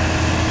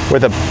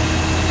with a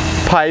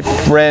pipe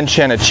wrench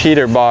and a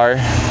cheater bar,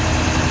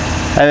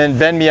 and then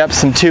bend me up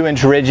some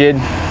 2-inch rigid,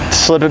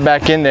 slip it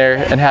back in there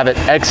and have it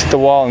exit the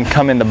wall and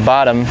come in the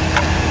bottom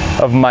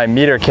of my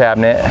meter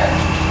cabinet.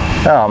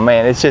 Oh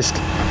man, it's just,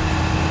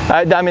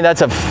 I mean,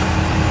 it's a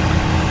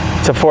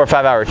 4 or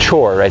 5 hour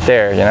chore right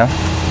there, you know?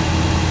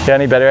 Got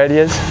any better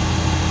ideas?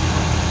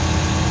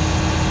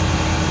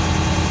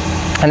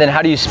 And then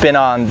how do you spin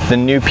on the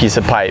new piece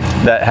of pipe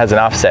that has an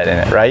offset in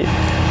it, right?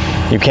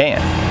 You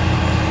can't.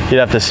 You'd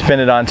have to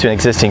spin it onto an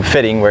existing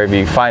fitting wherever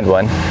you find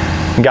one.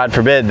 And God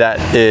forbid that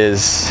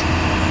is,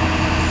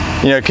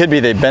 you know, it could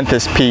be they bent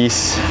this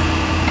piece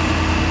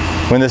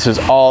when this was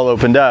all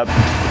opened up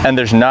and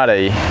there's not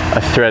a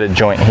threaded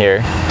joint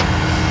here.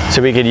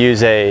 So we could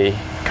use a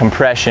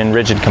compression,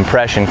 rigid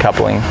compression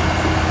coupling.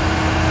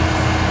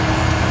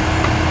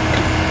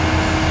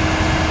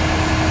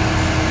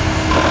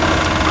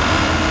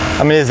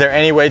 I mean, is there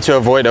any way to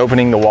avoid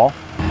opening the wall?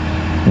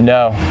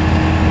 No.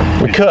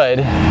 We could.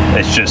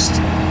 It's just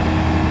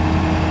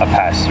a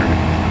pass-through.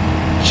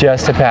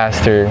 Just a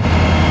pass-through.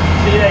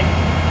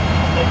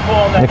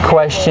 The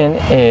question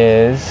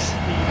is,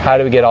 how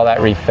do we get all that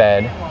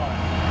refed?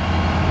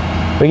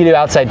 We could do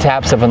outside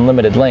taps of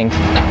unlimited length.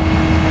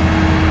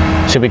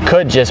 So we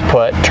could just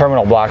put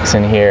terminal blocks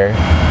in here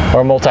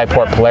or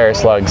multi-port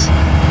Polaris lugs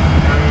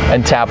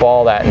and tap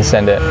all that and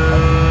send it.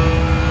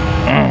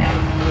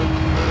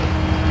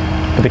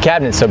 But the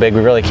cabinet's so big we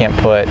really can't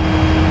put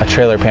a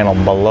trailer panel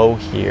below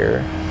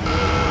here.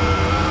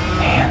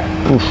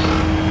 Man, oof.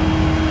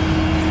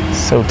 It's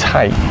so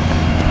tight.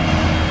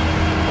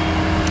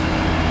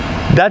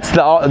 That's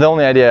the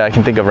only idea I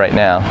can think of right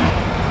now.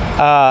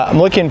 I'm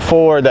looking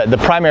for the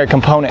primary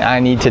component I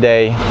need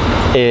today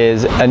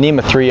is a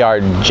NEMA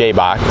 3-yard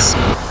J-box.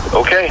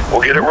 Okay,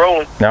 we'll get it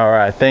rolling. All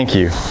right, thank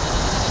you.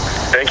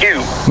 Thank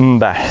you.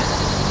 Bye.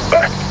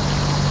 Bye.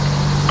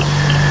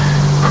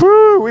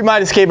 Whew, we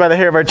might escape by the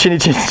hair of our chinny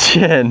chin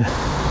chin.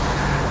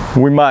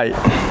 We might.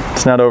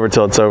 It's not over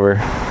till it's over.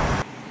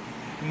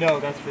 No,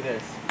 that's for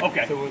this.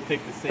 Okay. So we'll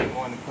take the same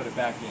one and put it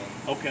back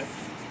in. Okay.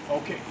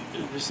 Okay.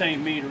 The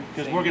same meter,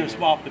 because we're going to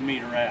swap the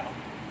meter out.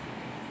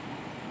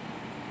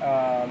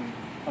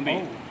 I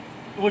mean,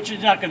 which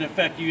is not going to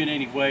affect you in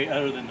any way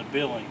other than the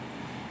billing.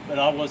 But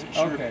I wasn't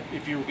sure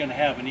if you were going to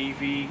have an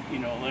EV, you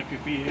know,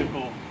 electric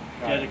vehicle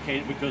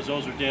dedicated, because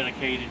those are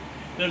dedicated.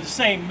 They're the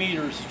same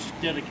meters, just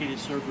dedicated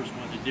servers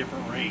with a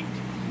different rate.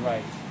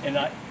 Right.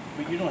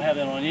 But you don't have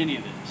that on any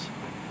of this.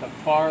 The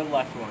far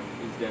left one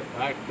is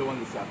the one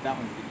that's up. That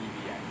one's the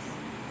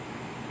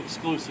EVX.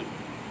 Exclusive.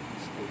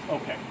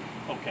 Okay.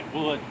 Okay.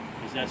 Well,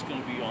 because that's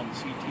going to be on the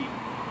CT.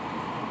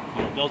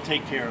 You know, they'll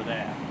take care of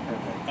that.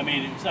 Perfect. I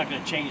mean, it's not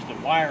going to change the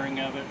wiring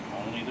of it,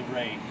 only the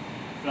rate.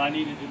 But I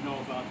needed to know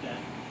about that.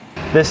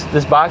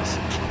 This box,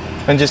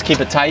 and just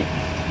keep it tight,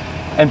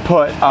 and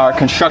put our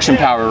construction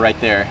power right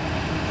there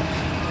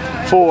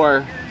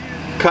for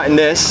cutting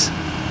this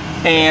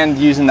and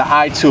using the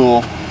eye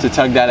tool to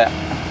tug that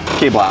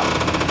cable out.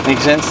 Make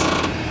sense?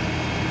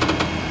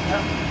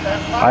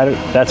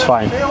 That's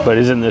fine, but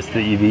isn't this the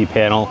EV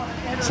panel?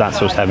 It's not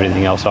supposed to have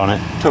anything else on it?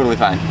 Totally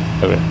fine.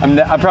 Okay.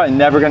 I'm probably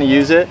never going to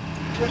use it,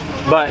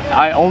 but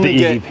I only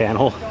get... The EV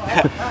panel?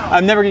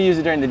 I'm never going to use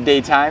it during the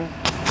daytime,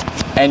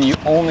 and you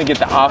only get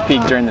the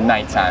off-peak during the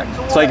nighttime.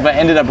 So like if I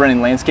ended up running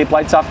landscape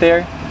lights off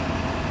there,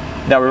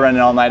 that were running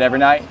all night every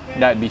night,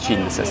 that would be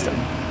cheating the system.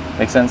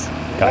 Make sense?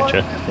 Gotcha.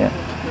 Yeah.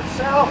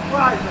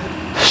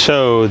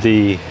 So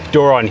the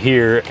door on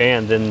here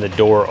and then the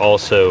door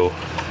also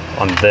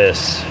on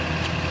this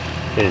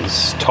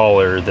is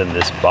taller than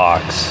this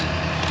box.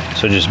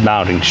 So just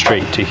mounting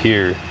straight to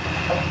here,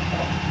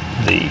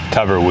 the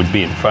cover would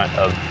be in front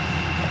of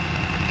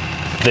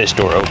this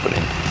door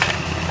opening.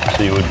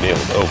 So you wouldn't be able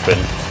to open.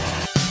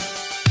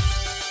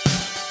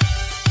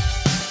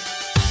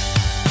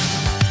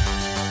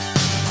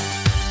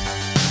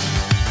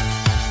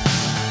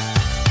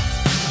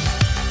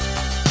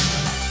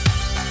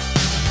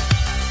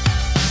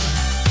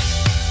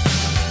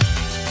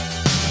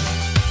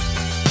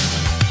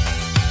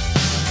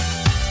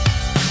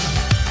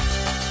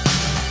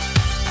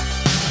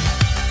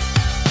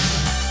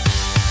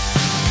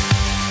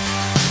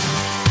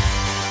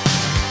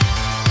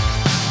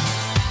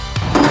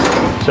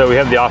 So we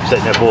have the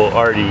offset nipple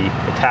already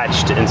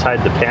attached inside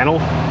the panel.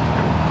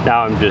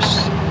 Now I'm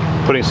just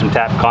putting some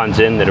tap cons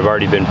in that have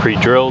already been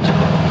pre-drilled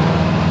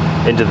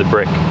into the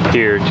brick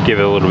here to give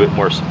it a little bit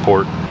more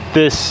support.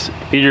 This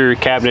meter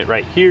cabinet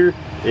right here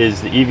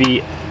is the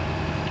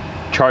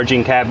EV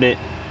charging cabinet,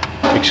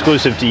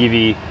 exclusive to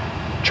EV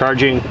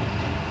charging.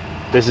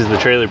 This is the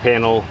trailer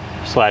panel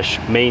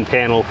 / main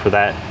panel for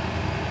that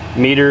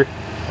meter.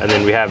 And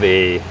then we have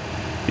a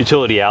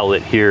utility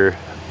outlet here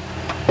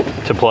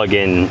to plug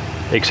in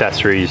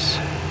accessories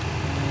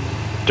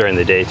during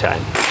the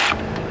daytime.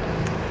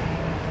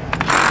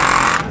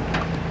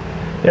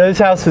 You know, this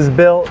house was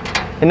built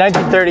in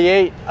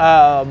 1938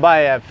 by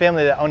a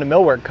family that owned a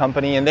millwork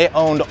company, and they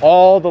owned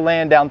all the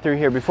land down through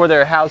here before there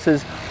were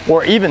houses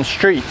or even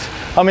streets.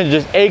 I mean,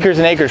 just acres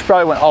and acres.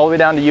 Probably went all the way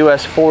down to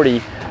US 40,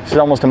 which is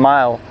almost a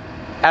mile,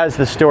 as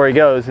the story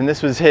goes. And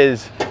this was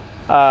his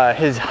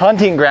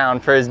hunting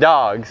ground for his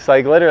dogs.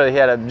 Like literally, he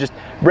had just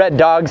bred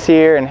dogs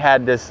here and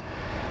had this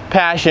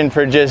passion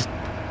for just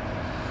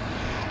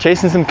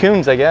chasing some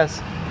coons, I guess.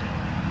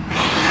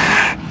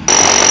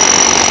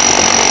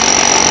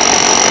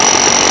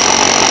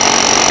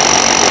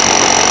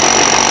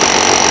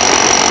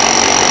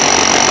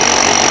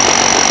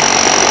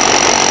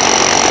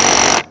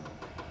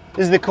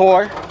 This is the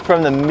core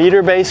from the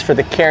meter base for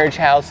the carriage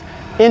house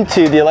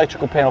into the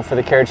electrical panel for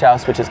the carriage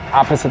house, which is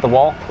opposite the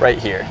wall right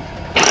here.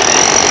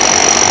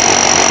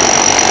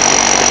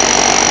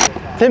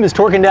 Tim is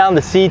torquing down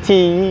the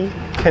CTE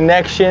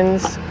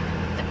connections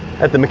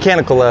at the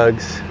mechanical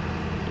lugs.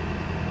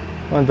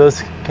 I want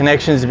those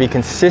connections to be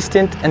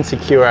consistent and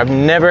secure. I've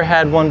never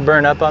had one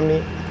burn up on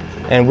me,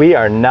 and we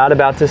are not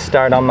about to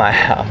start on my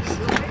house.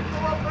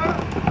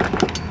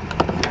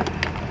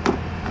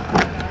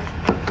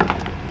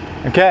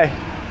 Okay,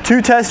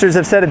 2 testers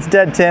have said it's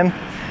dead, Tim.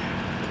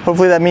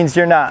 Hopefully that means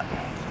you're not.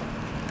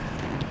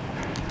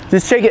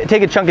 Just take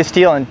a chunk of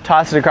steel and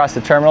toss it across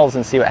the terminals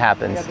and see what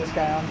happens. I got this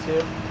guy on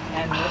too,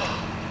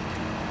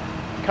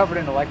 and covered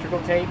in electrical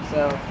tape,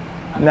 so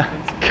I'm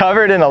invincible.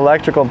 Covered in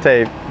electrical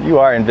tape. You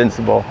are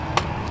invincible.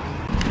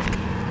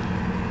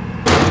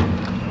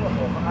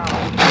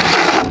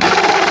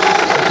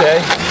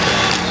 Okay.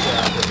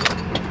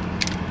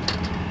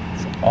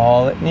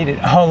 All it needed.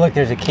 Oh, look,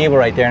 there's a cable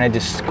right there, and I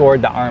just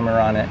scored the armor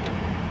on it.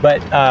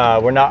 But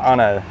we're not on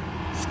a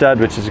stud,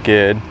 which is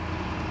good.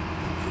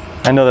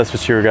 I know that's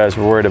what you guys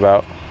were worried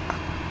about.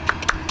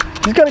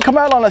 He's gonna come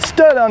out on a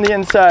stud on the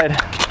inside.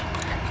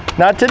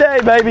 Not today,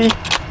 baby.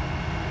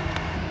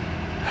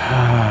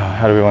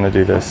 How do we want to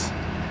do this?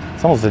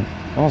 It's almost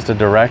a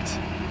direct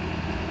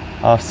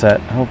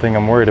offset. I don't think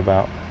I'm worried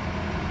about.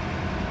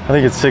 I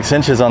think it's 6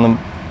 inches on the.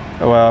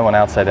 Well, I went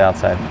outside to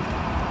outside.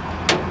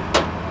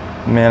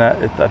 Man,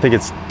 I think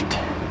it's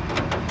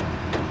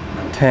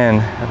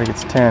 10. I think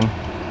it's 10.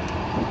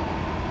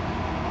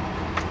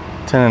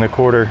 10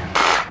 1/4.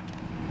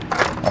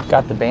 I've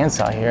got the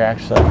bandsaw here,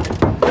 actually.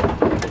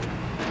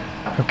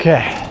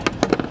 Okay.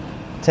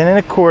 10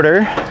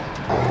 1/4.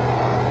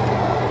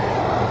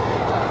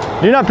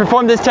 Do not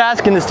perform this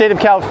task in the state of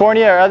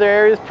California or other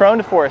areas prone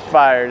to forest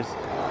fires.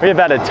 We have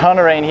had a ton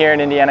of rain here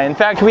in Indiana. In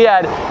fact, we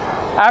had,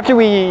 after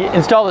we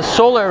installed a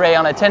solar array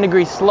on a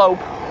 10-degree slope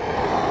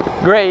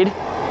grade,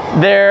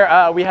 there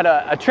we had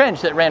a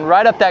trench that ran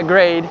right up that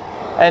grade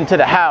and to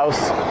the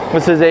house.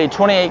 This is a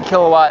 28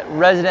 kilowatt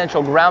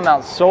residential ground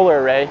mount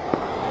solar array.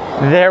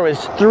 There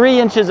was 3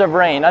 inches of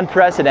rain,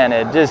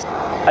 unprecedented, just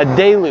a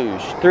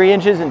deluge, 3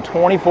 inches in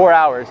 24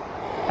 hours.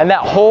 And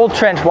that whole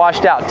trench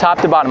washed out, top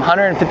to bottom,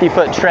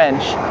 150-foot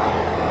trench.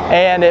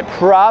 And it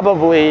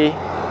probably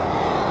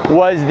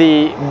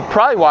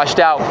washed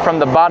out from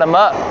the bottom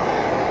up.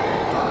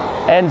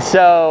 And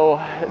so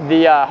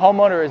the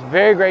homeowner was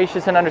very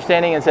gracious and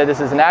understanding and said,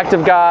 this is an act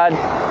of God.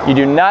 You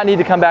do not need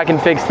to come back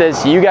and fix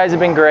this. You guys have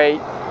been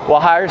great. We'll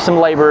hire some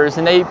laborers.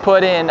 And they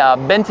put in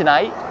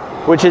bentonite,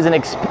 which is an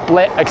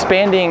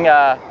expanding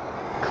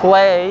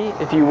clay,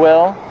 if you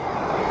will.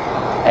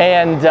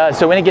 And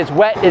so when it gets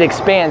wet, it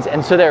expands.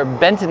 And so there are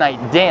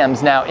bentonite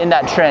dams now in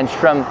that trench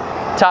from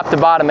top to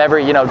bottom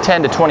every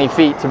 10 to 20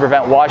 feet to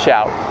prevent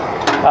washout.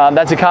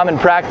 That's a common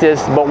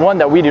practice, but one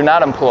that we do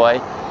not employ.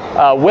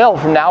 Will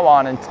from now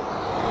on in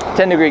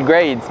 10-degree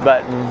grades,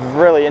 but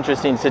really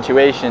interesting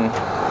situation.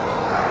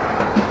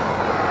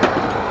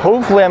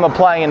 Hopefully I'm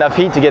applying enough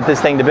heat to get this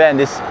thing to bend.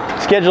 This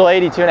Schedule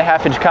 80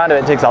 2.5-inch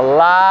conduit takes a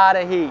lot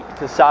of heat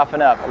to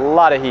soften up, a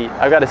lot of heat.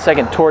 I've got a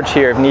second torch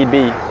here if need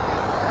be.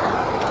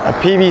 A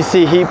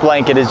PVC heat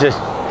blanket is just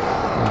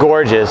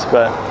gorgeous,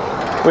 but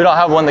we don't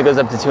have one that goes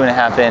up to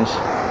 2.5 inch.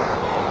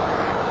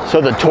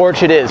 So the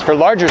torch it is. For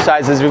larger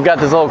sizes, we've got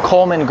this little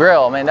Coleman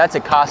grill. Man, that's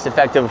a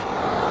cost-effective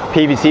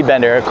PVC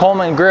bender. A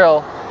Coleman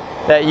grill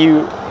that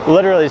you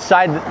literally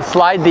slide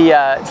the,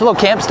 it's a little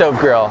camp stove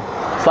grill.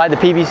 Slide the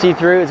PVC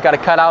through, it's got a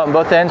cutout on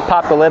both ends,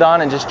 pop the lid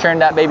on and just churn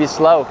that baby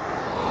slow.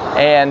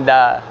 And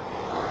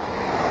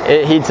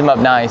it heats them up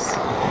nice.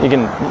 You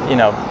can,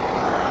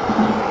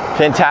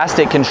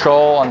 fantastic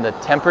control on the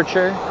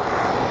temperature.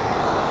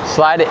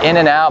 Slide it in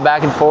and out,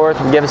 back and forth,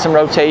 give it some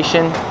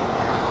rotation.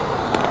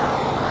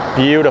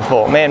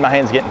 Beautiful. Man, my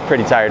hand's getting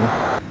pretty tired.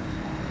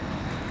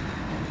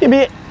 Give me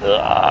it.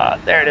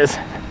 There it is.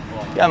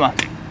 Come on.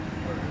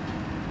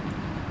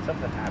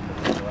 Something happened.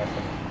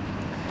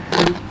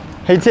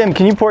 Hey Tim,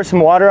 can you pour some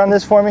water on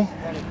this for me?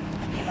 Where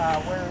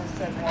is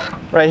that water?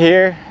 Right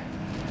here.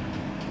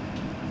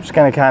 I'm just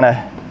gonna kind of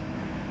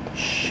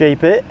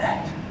shape it.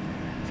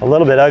 It's a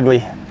little bit ugly.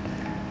 Yeah,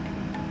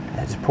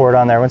 just pour it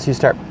on there. Once you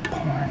start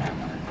pouring.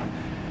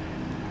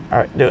 All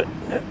right, do it.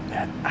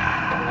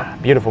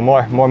 Beautiful.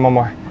 More.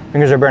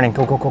 Fingers are burning.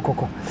 Go. All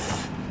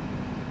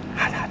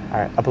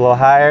right, up a little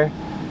higher.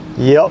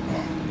 Yep.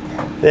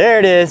 There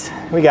it is.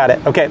 We got it.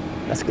 Okay,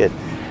 that's good.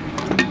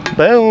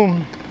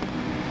 Boom.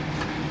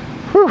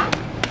 Whew.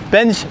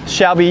 Bends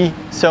shall be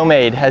so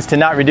made as to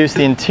not reduce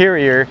the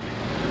interior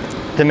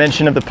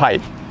dimension of the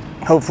pipe.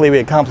 Hopefully we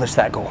accomplish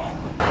that goal.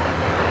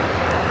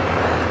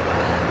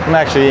 I'm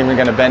actually even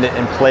going to bend it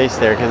in place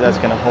there because that's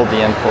going to hold the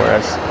end for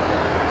us.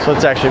 So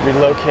let's actually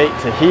relocate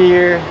to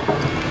here.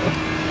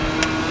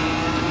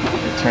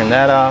 Turn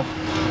that off.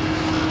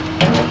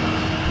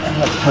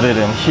 Let's put it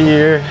in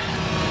here.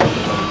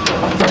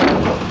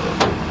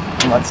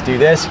 And let's do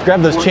this.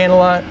 Grab those channel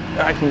lock.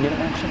 I can get it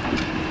actually.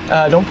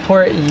 Don't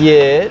pour it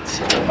yet.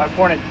 Am I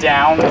pouring it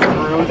down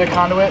through the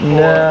conduit?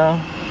 No.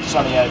 Or just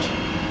on the edge?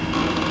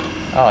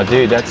 Oh,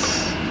 dude,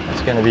 that's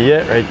gonna be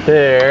it right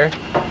there.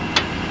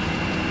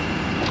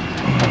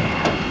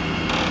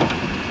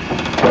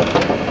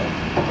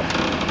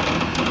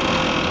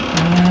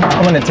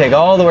 I'm gonna take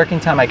all the working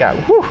time I got.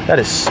 Whew, that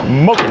is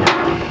smoking.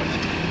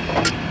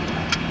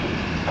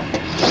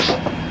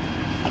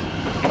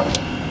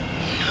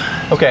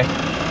 Okay,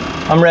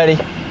 I'm ready.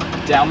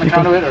 Down the You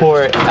conduit? can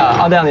pour it.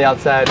 I'll down the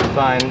outside,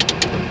 fine.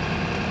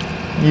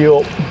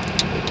 Yup.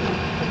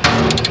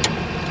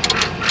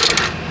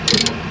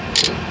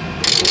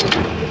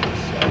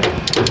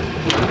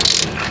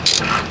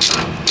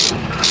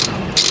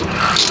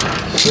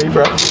 Sweet,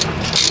 bro.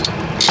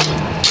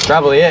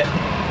 Probably it.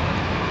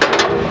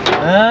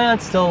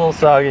 It's still a little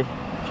soggy.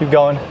 Keep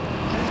going.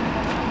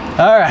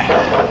 All right.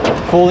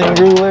 Folding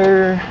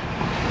ruler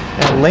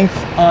and length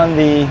on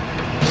the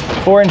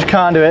 4-inch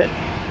conduit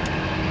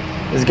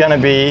is gonna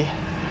be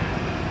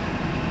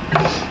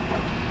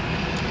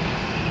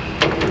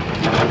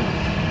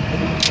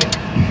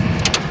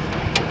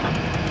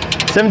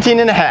 17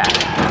 and a half.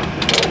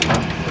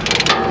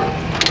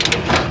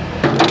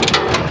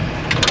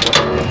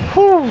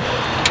 Whew.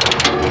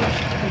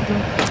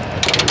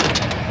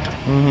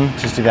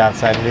 Just do the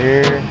outside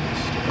here.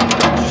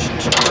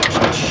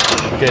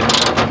 Good.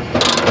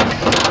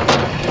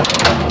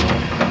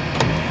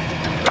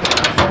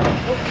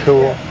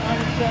 Cool.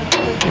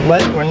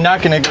 We're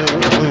not gonna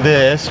glue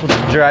this. We'll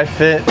just dry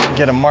fit and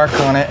get a mark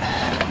on it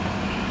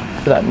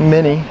for that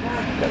mini.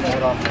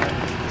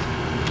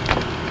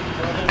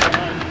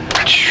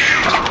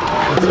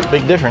 That's a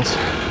big difference.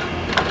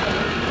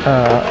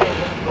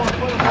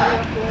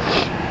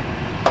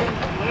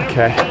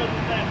 Okay.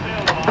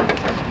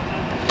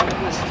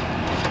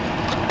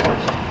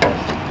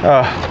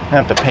 Oh, I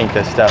have to paint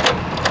this stuff.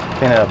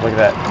 Clean it up, look at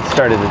that. It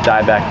started to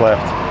die back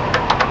left.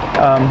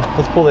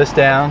 Let's pull this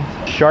down.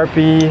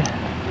 Sharpie.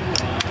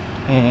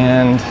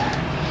 And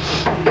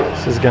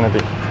this is gonna be.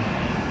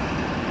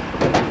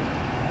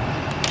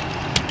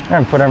 We're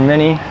gonna put our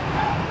mini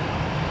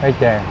right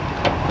there.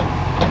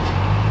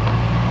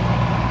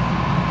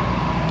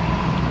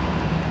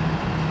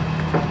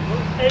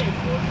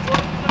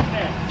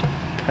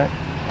 Okay.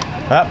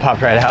 That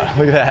popped right out.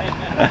 Look at that.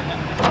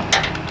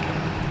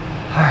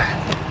 All right.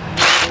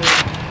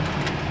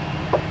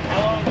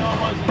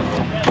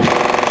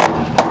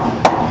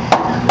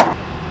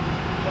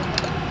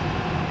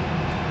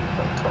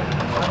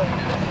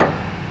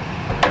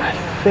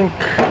 I think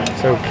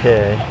it's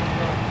okay.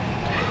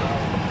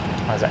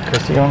 How's that,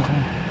 Christy going for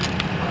me?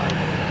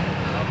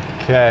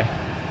 Okay,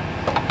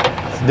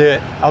 let's do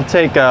it. I'll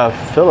take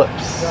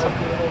Phillips.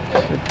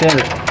 Damn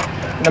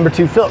it. Number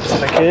 2 Phillips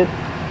if I could.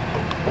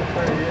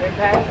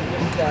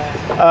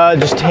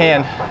 Just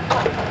hand.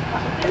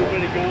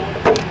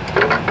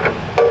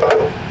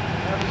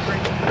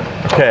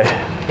 Okay,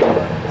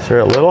 so we're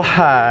a little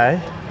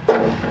high,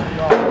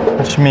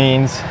 which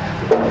means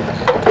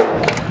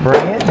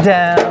bring it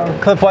down.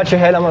 Cliff, watch your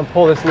head. I'm gonna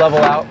pull this level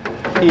out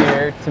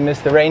here to miss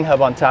the rain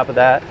hub on top of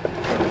that.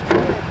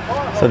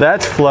 So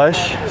that's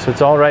flush, so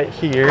it's all right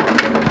here.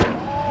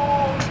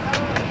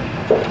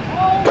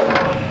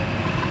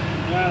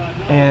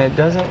 And it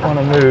doesn't want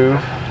to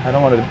move. I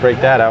don't want to break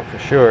that out for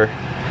sure.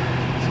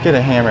 Let's get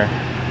a hammer.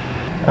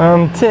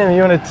 Tim,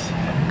 you want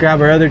to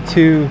grab our other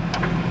 2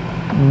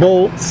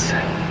 bolts?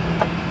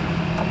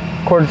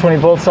 1/4-20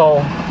 bolts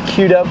all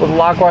queued up with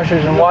lock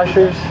washers and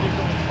washers.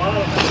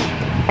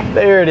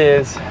 There it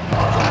is.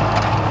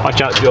 Watch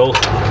out, Joel.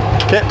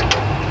 Okay.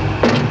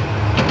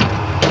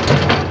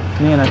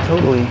 Man, I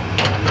totally.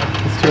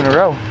 It's 2 in a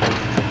row.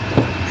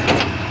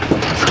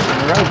 It's 2 in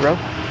a row, bro.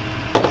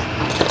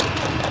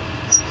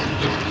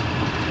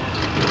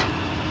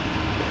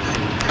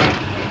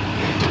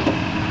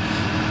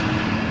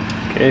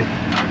 Okay.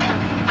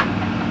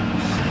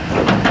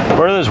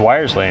 Where are those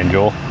wires laying,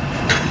 Joel?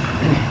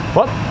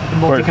 What? The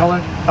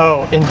multicolor?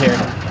 Oh, in here.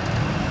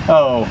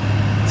 Oh,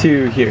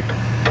 to here.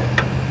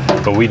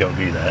 But we don't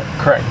do that.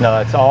 Correct. No,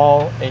 it's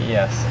all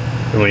AES.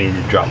 And we need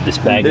to drop this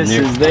bag in This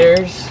there. is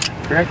theirs,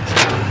 correct?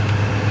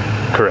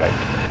 Correct.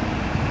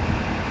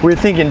 We were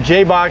thinking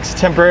J-box,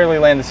 temporarily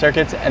land the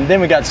circuits, and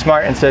then we got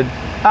smart and said,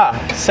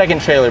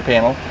 second trailer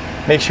panel.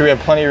 Make sure we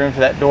have plenty of room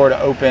for that door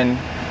to open.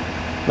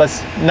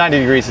 90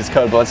 degrees is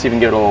code, but let's even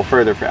get a little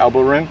further for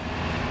elbow room.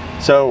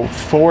 So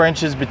 4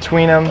 inches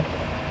between them,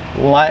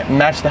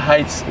 match the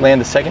heights, land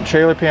the second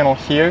trailer panel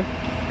here.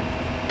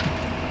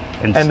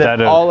 And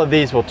then all of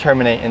these will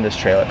terminate in this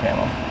trailer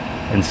panel.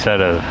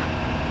 Instead of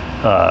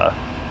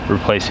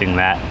replacing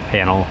that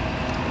panel.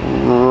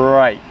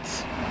 Right.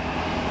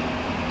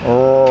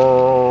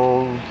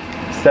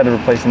 Instead of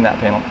replacing that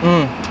panel.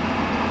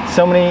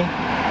 So many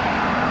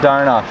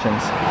darn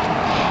options.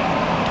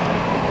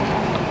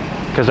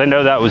 Because I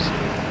know that was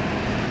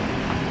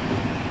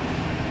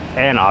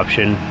an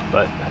option,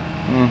 but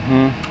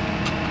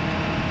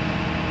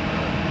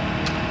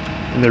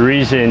the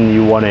reason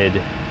you wanted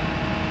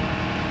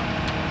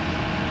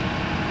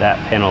that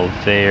panel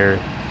there,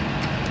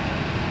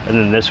 and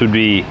then this would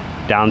be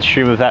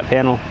downstream of that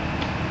panel.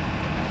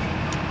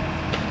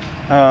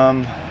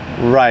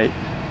 Right.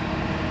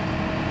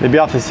 They'd be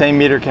off the same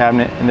meter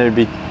cabinet, and there'd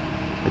be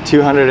a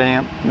 200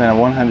 amp and then a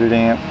 100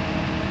 amp,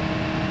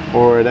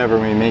 or whatever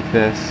we make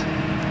this.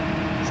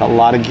 It's a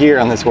lot of gear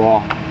on this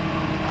wall.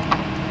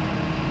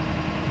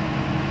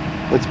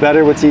 What's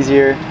better? What's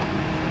easier?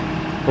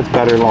 What's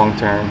better long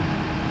term?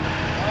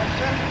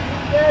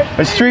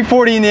 It's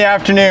 3:40 in the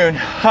afternoon.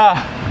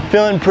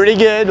 Feeling pretty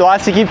good.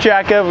 Lots to keep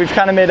track of. We've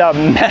kind of made a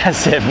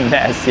massive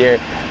mess here.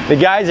 The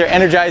guys are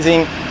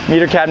energizing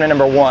meter cabinet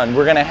number 1.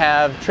 We're gonna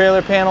have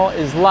trailer panel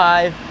is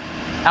live,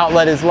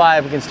 outlet is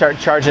live. We can start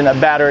charging up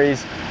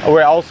batteries.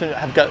 We also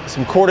have got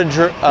some corded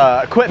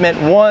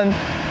equipment. One,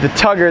 the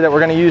tugger that we're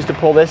gonna use to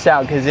pull this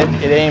out because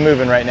it ain't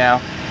moving right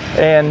now.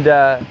 And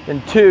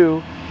then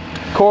 2,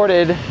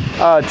 corded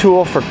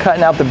tool for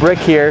cutting out the brick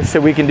here so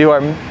we can do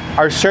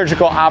our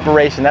surgical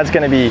operation. That's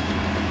gonna be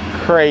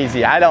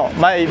crazy.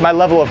 My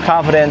level of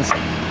confidence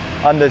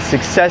on the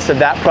success of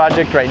that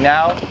project right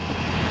now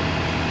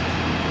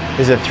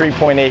is a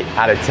 3.8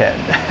 out of 10.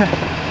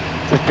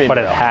 But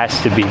it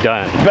has to be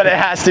done. But it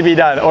has to be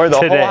done, or the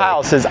whole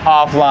house is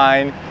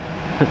offline.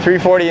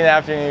 3:40 in the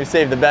afternoon, you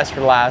save the best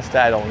for last.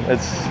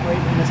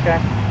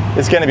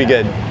 It's gonna be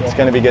good. It's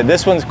gonna be good.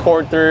 This one's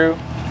cored through,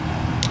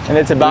 and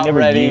it's about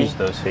ready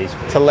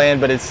to land,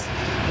 but it's...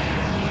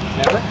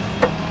 Never?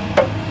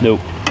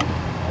 Nope.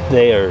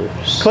 They are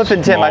Cliff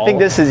and Tim, I think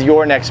this is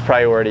your next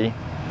priority,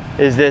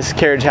 is this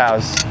carriage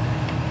house.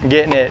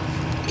 Getting it,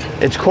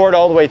 it's cored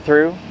all the way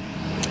through.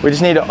 We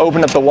just need to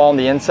open up the wall on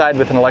the inside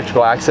with an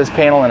electrical access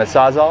panel and a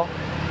Sawzall.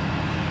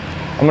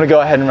 I'm gonna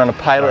go ahead and run a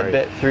pilot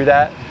bit through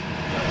that.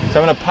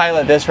 So I'm gonna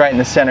pilot this right in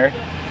the center.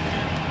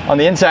 On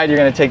the inside, you're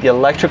gonna take the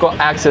electrical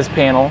access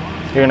panel,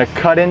 you're gonna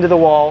cut into the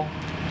wall,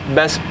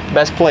 best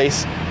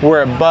place.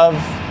 We're above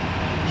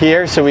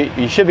here, so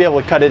you should be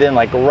able to cut it in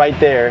like right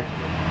there,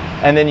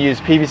 and then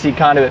use PVC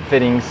conduit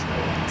fittings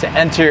to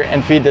enter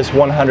and feed this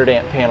 100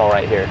 amp panel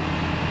right here.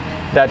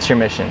 That's your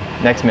mission,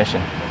 next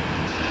mission.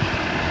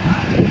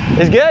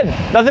 It's good,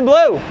 nothing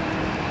blue.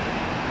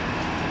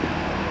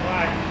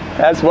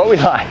 That's what we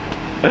like.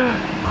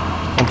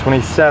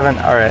 127,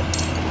 all right.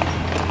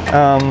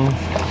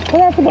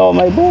 What happened to all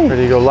my boys?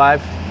 Ready to go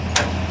live?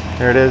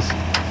 There it is.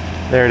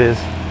 There it is.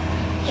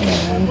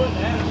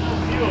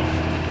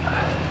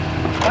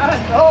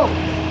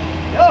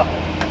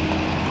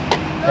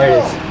 There it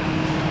is.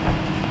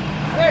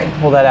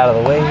 Pull that out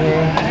of the way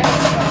here.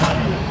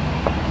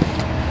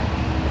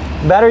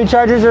 Battery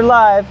chargers are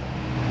live.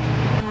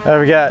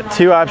 We got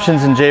 2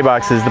 options in J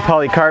boxes. The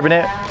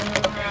polycarbonate.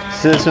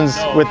 So this one's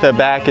with the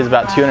back is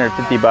about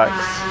 250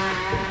 bucks.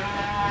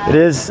 It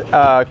is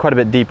quite a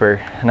bit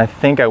deeper, and I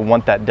think I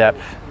want that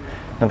depth.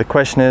 Now the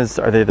question is,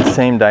 are they the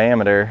same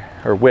diameter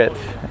or width?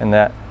 And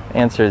that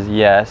answer is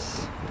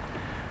yes.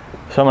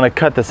 So I'm gonna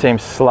cut the same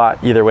slot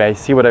either way,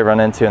 see what I run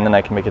into, and then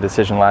I can make a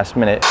decision last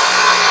minute.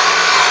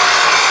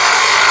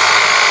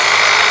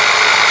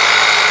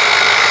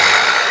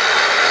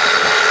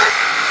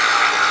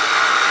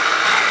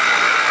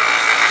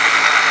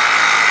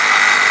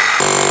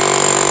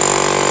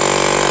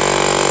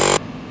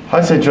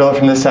 I'd say drill it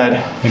from this side.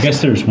 I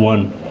guess there's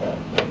one.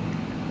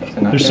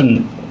 There's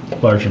some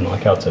larger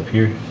knockouts up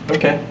here.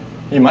 Okay.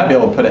 You might be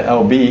able to put an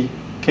LB,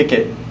 kick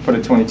it, put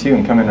a 22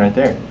 and come in right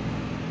there.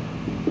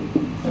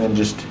 And then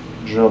just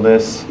drill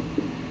this.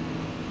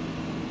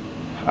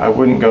 I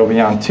wouldn't go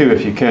beyond 2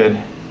 if you could.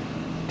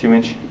 2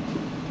 inch.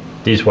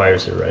 These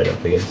wires are right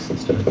up against the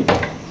stud.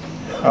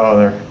 Oh,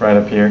 they're right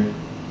up here.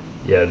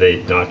 Yeah,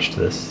 they notched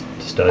this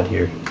stud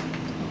here.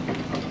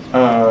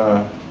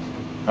 Oh,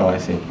 I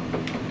see.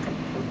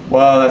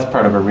 Well, that's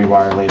part of a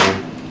rewire later.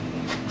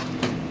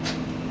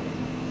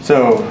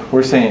 So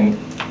we're saying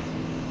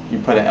you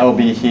put an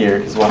LB here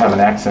because we'll have an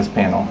access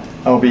panel.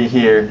 LB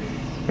here,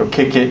 you'll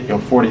kick it, you'll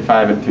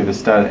 45 it through the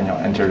stud, and you'll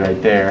enter right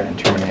there and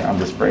terminate on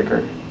this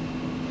breaker.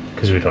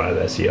 Because we don't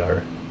have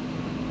SCR.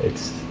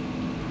 It's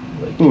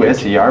like... Ooh,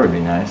 SCR would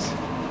be nice.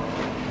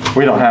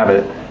 We don't have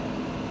it.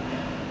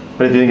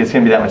 But if you think it's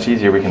going to be that much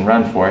easier, we can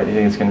run for it. You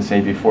think it's going to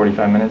save you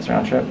 45 minutes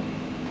round trip?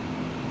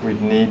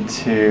 We'd need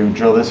to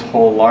drill this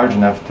hole large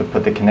enough to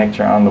put the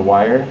connector on the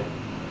wire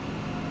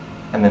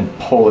and then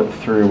pull it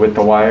through with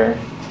the wire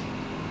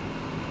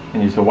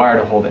and use the wire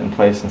to hold it in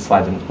place and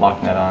slide the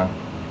lock nut on.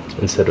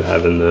 Instead of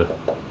having the...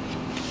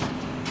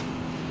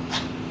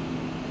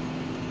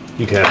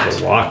 You can have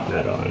the lock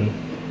nut on.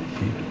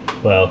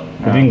 Well,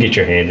 if you can get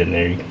your hand in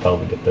there, you can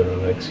probably get the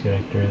Romex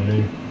connector in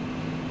there.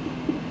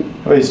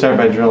 Well, you start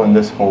by drilling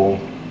this hole.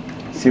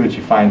 See what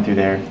you find through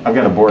there. I've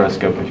got a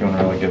boroscope if you want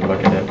a really good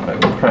look at it, but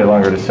it's probably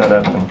longer to set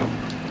up than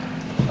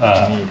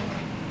you need.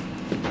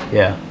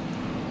 Yeah.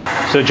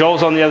 So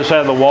Joel's on the other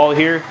side of the wall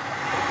here.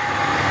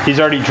 He's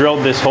already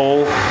drilled this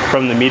hole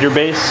from the meter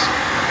base.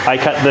 I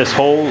cut this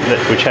hole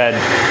which had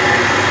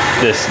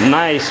this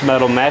nice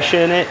metal mesh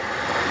in it.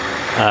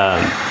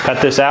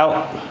 Cut this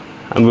out.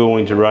 I'm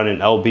going to run an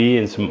LB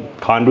and some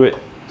conduit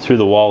through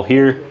the wall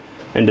here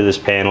into this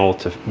panel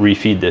to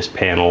refeed this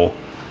panel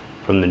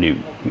from the new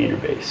meter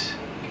base.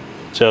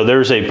 So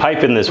there's a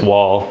pipe in this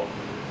wall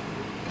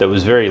that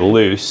was very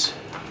loose,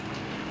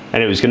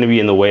 and it was going to be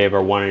in the way of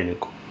our 1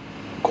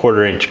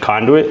 1/4 inch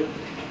conduit.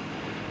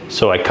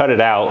 So I cut it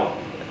out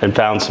and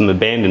found some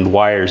abandoned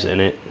wires in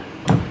it.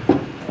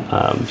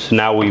 So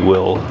now we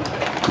will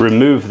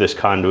remove this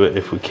conduit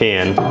if we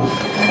can.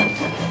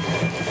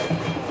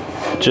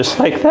 Just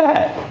like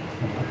that.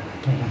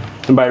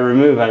 And by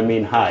remove, I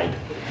mean hide.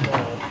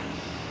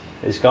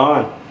 It's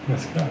gone.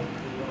 It's gone.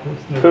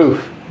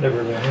 Poof.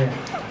 Never been here.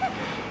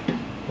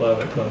 Love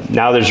it close.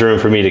 Now there's room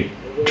for me to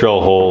drill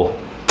a hole.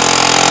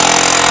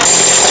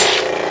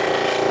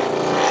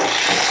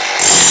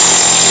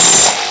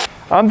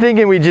 I'm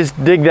thinking we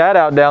just dig that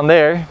out down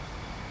there,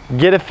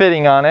 get a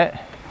fitting on it,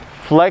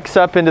 flex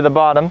up into the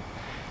bottom,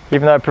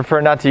 even though I prefer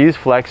not to use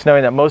flex,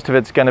 knowing that most of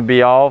it's going to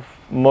be all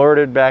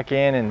mortared back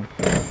in and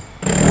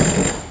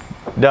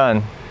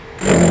done.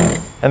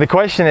 And the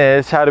question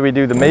is, how do we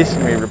do the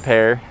masonry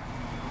repair?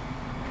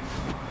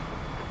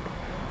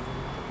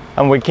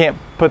 And we can't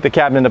put the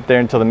cabinet up there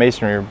until the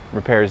masonry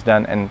repair is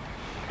done, and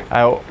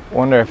I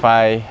wonder if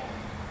I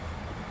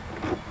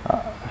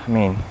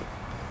mean,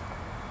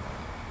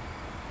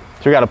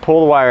 so we got to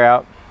pull the wire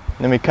out,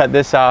 then we cut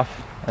this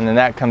off, and then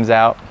that comes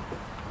out.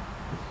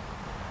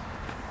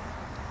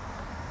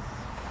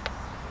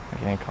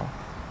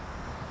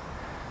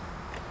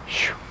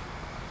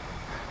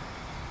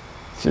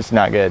 It's just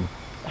not good.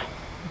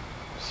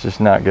 It's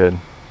just not good.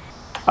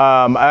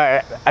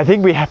 I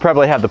think we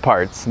probably have the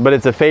parts, but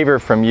it's a favor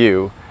from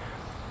you.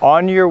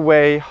 On your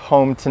way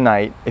home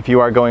tonight, if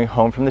you are going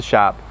home from the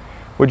shop,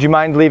 would you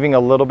mind leaving a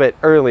little bit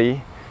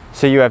early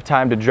so you have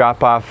time to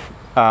drop off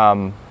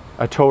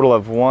a total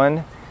of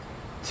 1,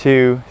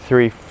 2,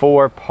 3,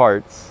 4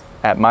 parts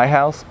at my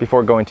house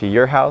before going to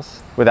your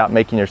house without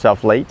making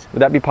yourself late?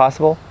 Would that be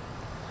possible?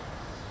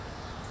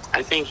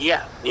 I think,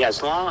 yeah,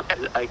 as long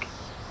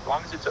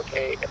as it's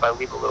okay if I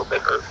leave a little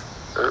bit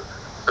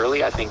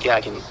early, I think, yeah,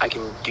 I can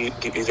do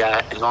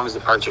that. As long as the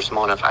parts are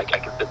small enough, I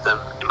can fit them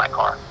in my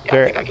car.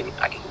 Yeah, I think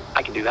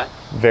I can do that.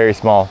 Very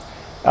small.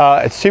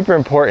 It's super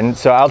important.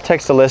 So I'll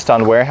text a list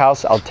on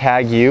warehouse. I'll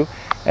tag you,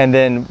 and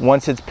then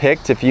once it's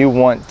picked, if you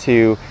want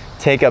to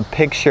take a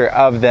picture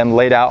of them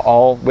laid out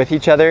all with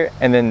each other,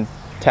 and then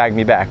tag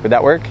me back. Would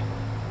that work?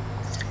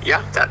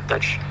 Yeah,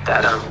 that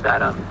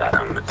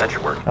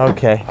should work.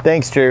 Okay,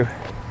 thanks, Drew.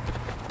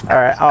 All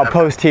right, I'll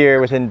post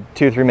here within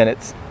 2 or 3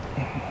 minutes.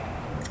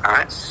 All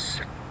right.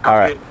 All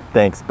right,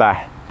 thanks,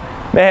 bye.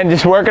 Man,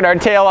 just working our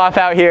tail off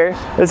out here.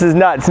 This is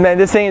nuts, man.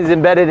 This thing is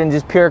embedded in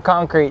just pure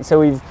concrete, so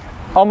we've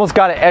almost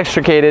got it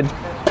extricated.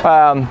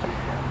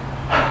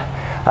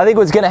 I think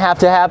what's gonna have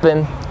to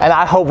happen, and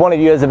I hope one of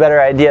you has a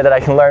better idea that I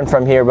can learn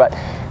from here, but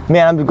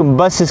man, I'm gonna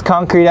bust this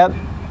concrete up,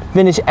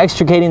 finish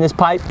extricating this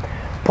pipe,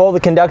 pull the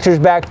conductors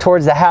back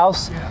towards the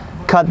house,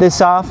 cut this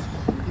off,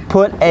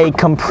 put a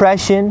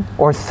compression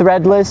or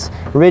threadless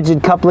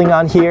rigid coupling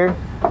on here,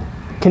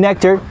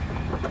 connector,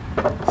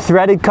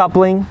 threaded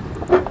coupling,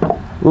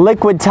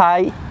 liquid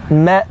tight,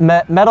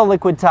 metal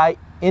liquid tight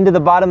into the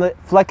bottom,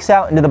 flex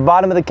out into the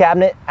bottom of the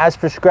cabinet as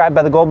prescribed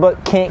by the Gold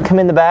Book, can't come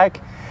in the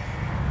back.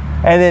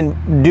 And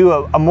then do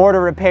a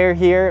mortar repair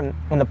here,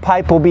 and the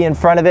pipe will be in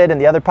front of it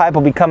and the other pipe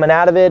will be coming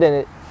out of it,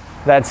 and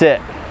that's it.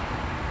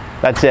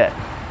 That's it.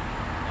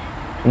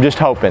 I'm just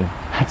hoping.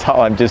 That's all,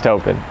 I'm just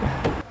hoping.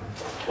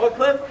 What,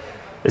 Cliff?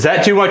 Is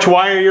that too much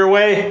wire your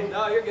way?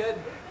 No, you're good.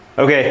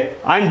 Okay,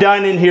 I'm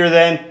done in here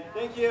then.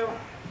 Thank you.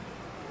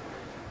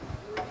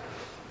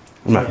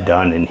 I'm not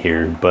done in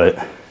here,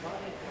 but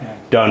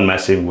done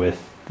messing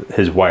with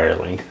his wire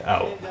length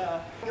out.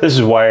 This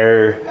is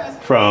wire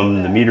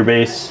from the meter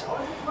base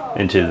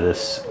into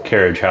this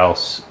carriage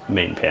house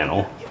main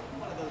panel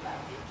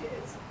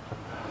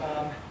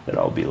that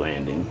I'll be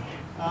landing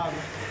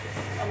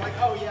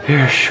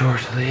here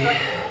shortly.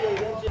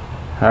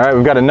 All right,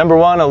 we've got a number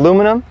 1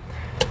 aluminum.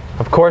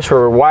 Of course,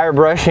 we're wire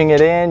brushing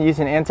it in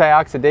using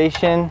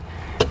anti-oxidation,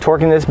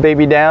 torquing this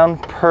baby down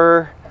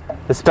per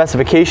the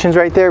specifications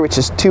right there, which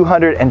is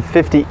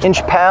 250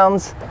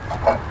 inch-pounds.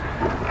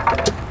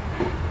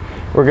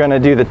 We're gonna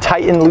do the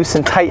tighten,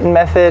 loosen, tighten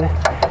method.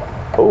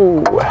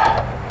 Oh,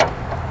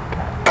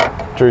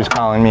 Drew's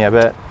calling me, I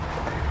bet.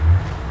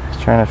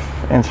 He's trying to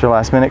answer a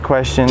last minute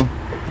question.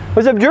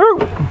 What's up, Drew?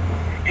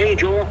 Hey,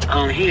 Joel.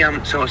 Hey,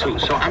 so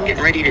I'm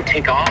getting ready to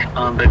take off.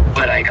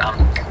 But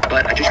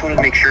I just wanted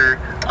to make sure.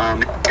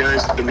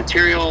 Does the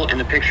material in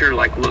the picture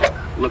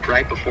look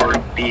right before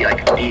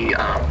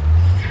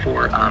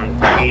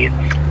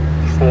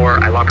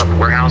before I lock up the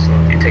warehouse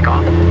and take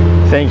off.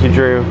 Thank you,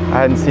 Drew. I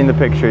hadn't seen the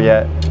picture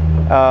yet.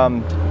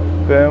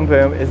 Boom,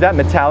 boom. Is that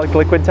metallic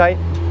liquid tight?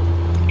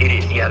 It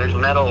is, yeah, there's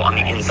metal on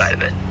the inside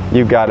of it.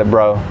 You got it,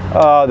 bro.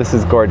 Oh, this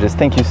is gorgeous.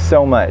 Thank you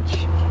so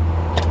much.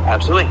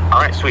 Absolutely. All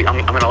right, sweet.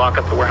 I'm gonna lock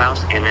up the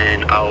warehouse and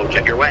then I'll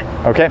jet your way.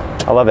 Okay,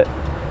 I love it.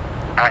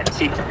 All right,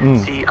 see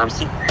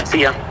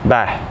ya.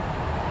 Bye.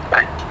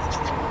 Bye.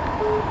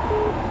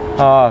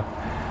 Oh,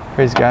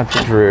 praise God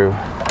for Drew.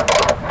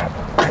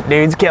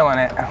 Dude's killing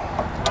it.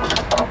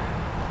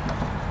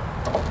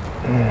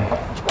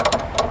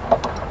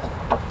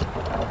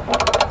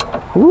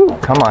 Woo,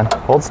 come on,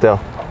 hold still.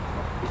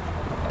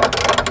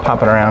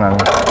 Popping around on me.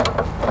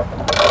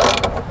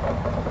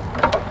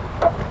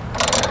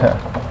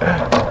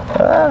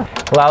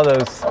 Allow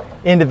those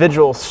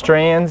individual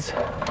strands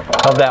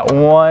of that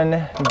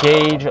 1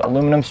 gauge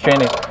aluminum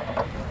stranded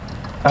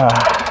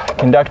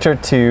conductor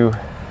to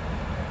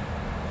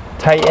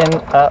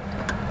tighten up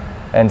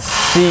and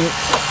seat.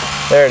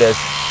 There it is.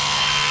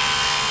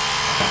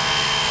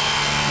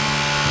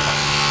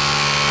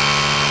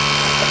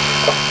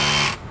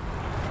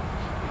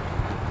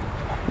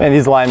 Man,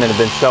 these linemen have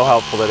been so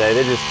helpful today.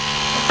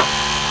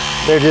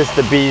 They're just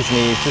the bee's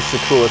knees, just the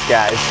coolest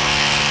guys.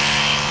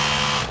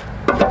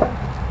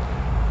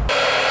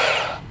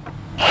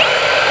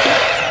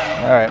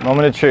 All right,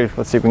 moment of truth.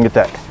 Let's see if we can get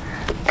that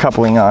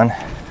coupling on.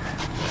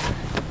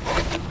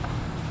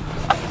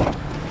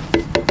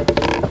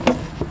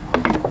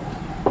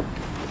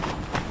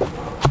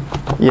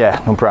 Yeah,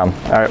 no problem.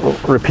 All right, we'll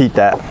repeat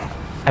that.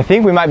 I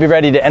think we might be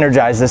ready to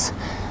energize this.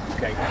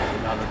 Okay.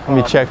 Let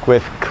me check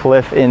with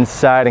Cliff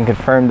inside and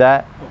confirm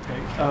that. Okay.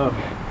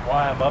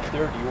 While I'm up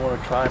there, do you want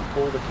to try and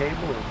pull the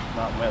cable or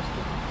not mess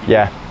with it?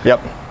 Yeah, yep.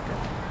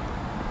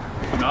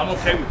 No, I'm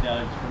okay with that.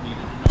 I just needed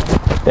to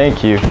know.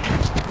 Thank you.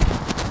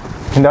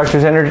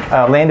 Conductors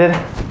landed?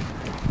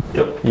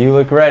 Yep. You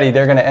look ready.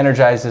 They're going to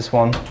energize this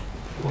one.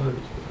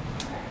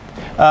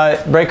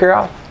 Breaker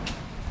off?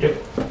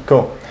 Yep.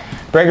 Cool.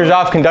 Breaker's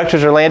off.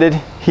 Conductors are landed.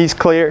 He's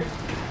clear.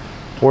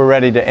 We're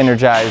ready to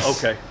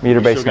energize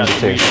meter base number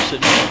 2. Meter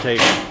sitting on the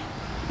table.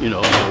 You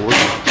know, so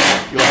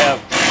you'll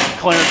have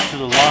clearance to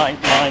the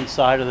line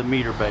side of the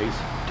meter base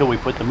until we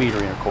put the meter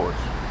in, of course.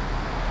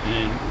 And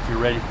then if you're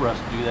ready for us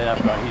to do that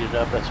after I heat it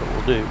up, that's what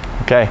we'll do.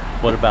 Okay.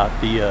 What about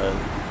the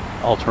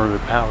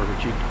alternative power?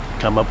 Did you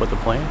come up with a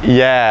plan?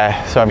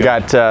 Yeah, so I've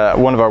got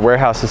one of our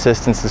warehouse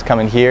assistants is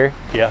coming here.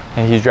 Yeah.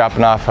 And he's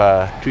dropping off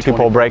a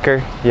 2-pole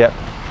breaker. Yep.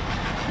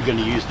 You're going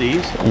to use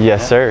these?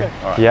 Yes, sir. Okay.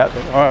 All right. Yep.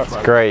 Okay. All right. It's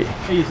great.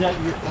 Hey, is that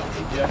your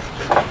Jeff?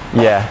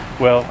 Yeah.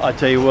 Well, I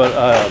tell you what,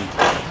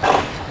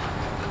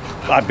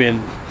 I've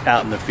been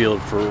out in the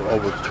field for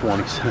over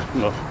 20,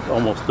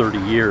 almost 30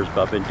 years,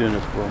 but I've been doing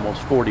this for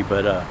almost 40.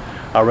 But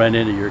I run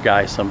into your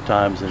guys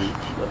sometimes, and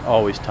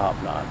always top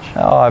notch.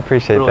 Oh, I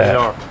appreciate really that.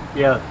 Are.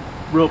 Yeah,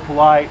 real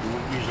polite, and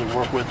we usually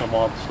work with them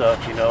on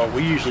stuff. You know,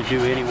 we usually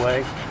do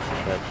anyway.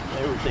 But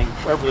everything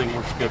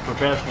works good,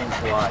 professional and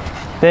polite.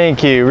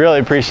 Thank you. Really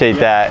appreciate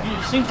that.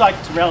 It seems like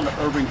it's around the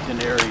Irvington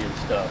area and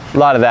stuff. A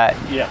lot of that.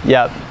 Yeah.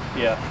 Yep.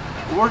 Yeah.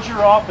 Where's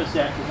your office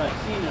at? Because I've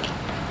seen it.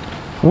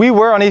 We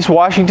were on East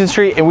Washington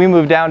Street, and we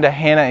moved down to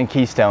Hannah and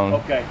Keystone.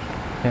 Okay.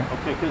 Yeah.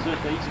 Okay, because at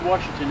East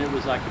Washington, it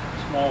was like a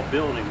small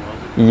building,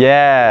 wasn't it?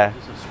 Yeah.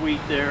 There's a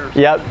suite there.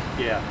 Yep.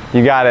 Yeah.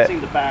 You got I've it.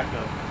 seen the back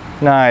of it.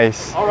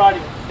 Nice. All righty.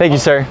 Thank you,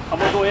 sir. I'm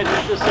going to go ahead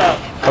and hit this up.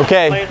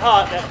 Okay. Playing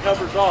hot, that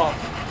covers off.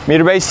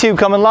 Meter base 2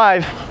 coming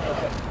live.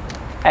 Okay.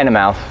 And a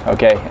mouth.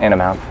 Okay, and a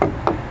mouth.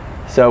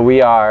 So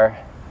we are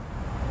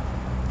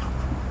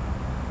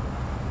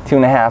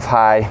 2.5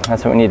 high.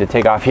 That's what we need to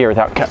take off here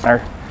without cutting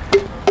our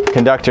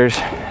conductors.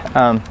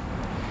 2.5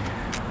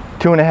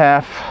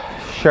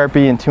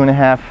 Sharpie and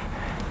 2.5.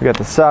 We got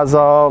the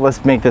Sawzall.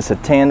 Let's make this a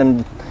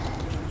tandem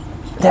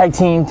tag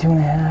team.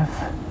 2.5.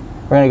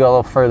 We're gonna go a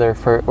little further.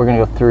 We're gonna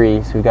go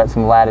 3. So we've got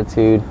some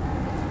latitude.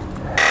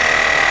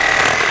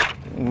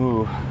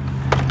 Ooh.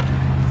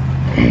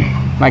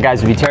 My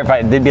guys would be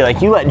terrified. They'd be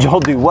like, "You let Joel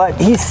do what?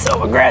 He's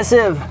so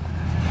aggressive."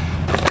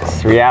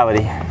 It's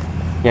reality.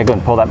 Yeah, go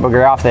and pull that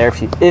booger off there if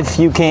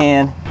you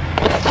can.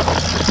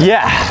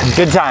 Yeah,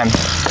 good time.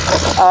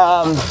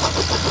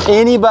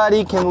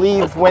 Anybody can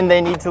leave when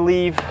they need to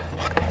leave.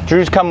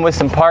 Drew's coming with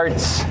some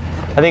parts.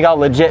 I think I'll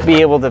legit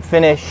be able to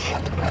finish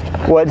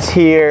what's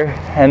here,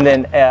 and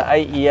then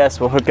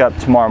IES will hook up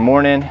tomorrow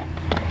morning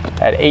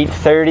at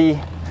 8:30,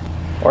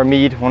 or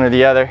Mead, one or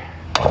the other.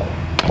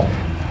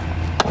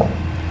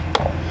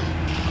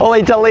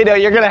 Holy Toledo,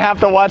 you're gonna have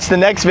to watch the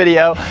next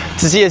video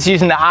to see us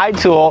using the eye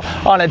tool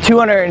on a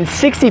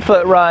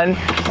 260-foot run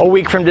a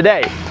week from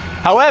today.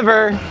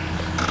 However,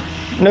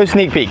 no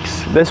sneak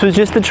peeks. This was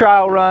just the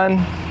trial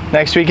run.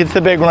 Next week it's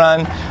the big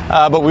run,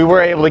 but we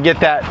were able to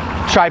get that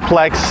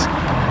triplex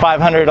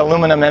 500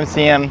 aluminum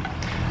MCM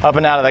up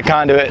and out of the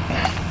conduit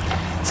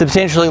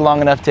substantially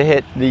long enough to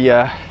hit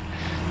the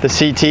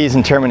CTs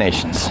and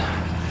terminations.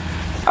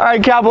 All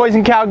right, cowboys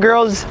and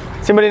cowgirls,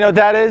 does anybody know what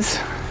that is?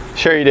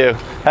 Sure you do.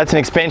 That's an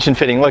expansion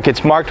fitting. Look,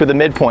 it's marked with a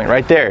midpoint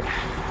right there.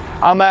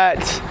 I'm at,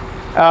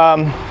 I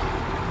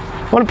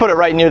want to put it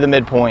right near the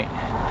midpoint.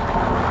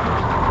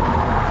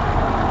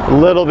 a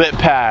little bit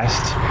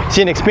past.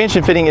 See, an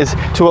expansion fitting is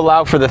to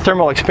allow for the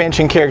thermal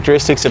expansion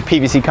characteristics of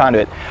PVC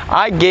conduit.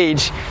 I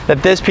gauge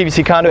that this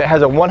PVC conduit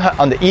has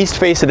on the east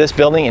face of this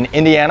building in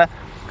Indiana,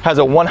 has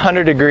a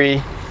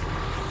 100-degree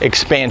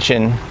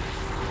expansion,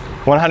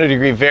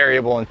 100-degree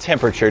variable in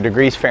temperature,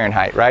 degrees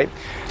Fahrenheit, right?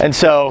 And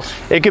so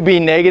it could be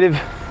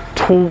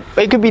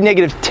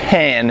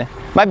 -10,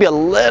 might be a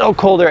little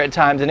colder at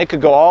times, and it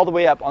could go all the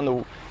way up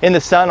in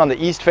the sun on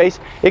the east face.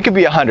 It could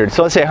be 100,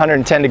 so let's say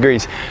 110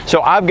 degrees.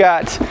 So I'm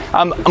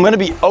gonna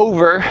be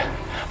over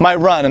my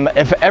run.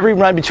 If every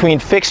run between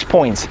fixed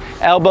points,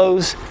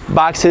 elbows,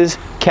 boxes,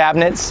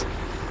 cabinets,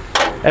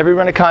 every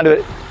run of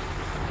conduit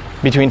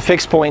between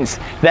fixed points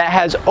that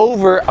has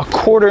over a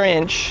 1/4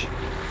 inch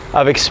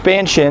of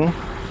expansion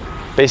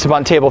based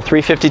upon table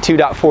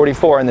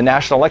 352.44 in the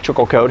National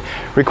Electrical Code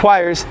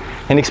requires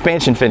an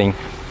expansion fitting.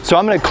 So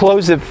I'm going to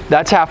close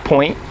that's half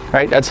point,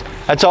 right?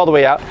 That's all the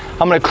way out.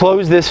 I'm going to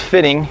close this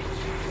fitting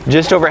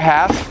just over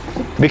half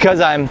because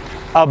I'm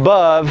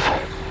above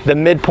the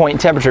midpoint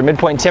temperature.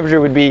 Midpoint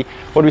temperature would be,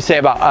 what do we say,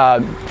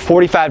 about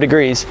 45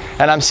 degrees,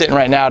 and I'm sitting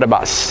right now at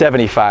about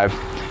 75.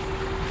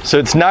 So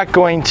it's not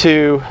going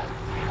to,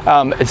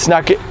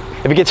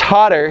 if it gets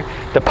hotter,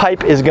 the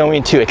pipe is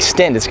going to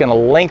extend, it's going to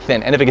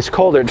lengthen, and if it gets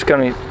colder, it's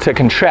going to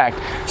contract.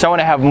 So I want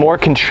to have more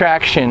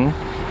contraction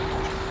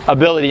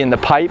ability in the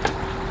pipe.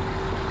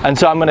 And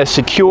so I'm going to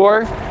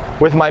secure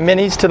with my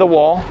minis to the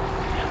wall.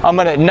 I'm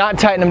going to not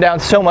tighten them down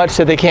so much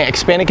that they can't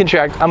expand and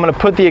contract. I'm going to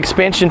put the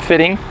expansion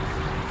fitting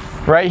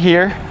right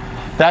here.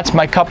 That's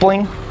my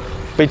coupling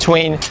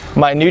between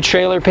my new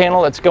trailer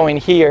panel that's going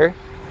here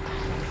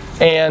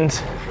and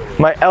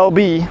my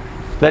LB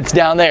that's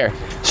down there.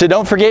 So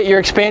don't forget your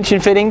expansion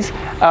fittings.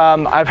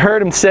 I've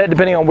heard them said,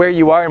 depending on where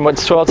you are and what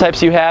soil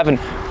types you have and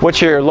what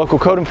your local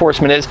code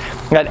enforcement is,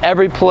 that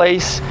every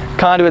place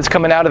conduit's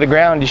coming out of the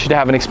ground, you should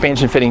have an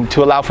expansion fitting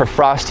to allow for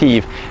frost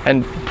heave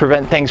and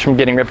prevent things from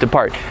getting ripped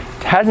apart.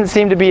 It hasn't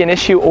seemed to be an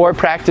issue or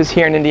practice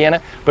here in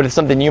Indiana, but it's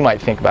something you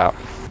might think about.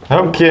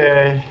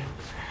 Okay,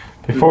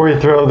 before we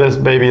throw this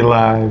baby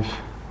live,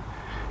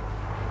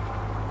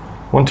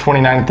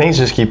 129, things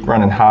just keep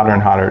running hotter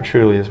and hotter. It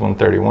truly is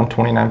 130,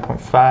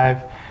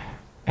 129.5.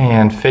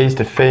 And phase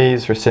to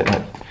phase, we're sitting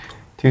at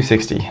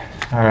 260.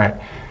 All right.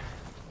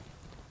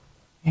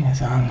 And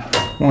it's on.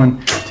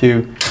 1,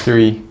 2,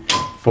 3,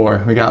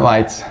 4. We got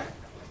lights.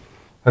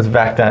 Let's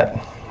back that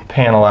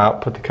panel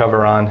out, put the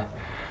cover on.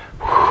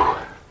 Whew.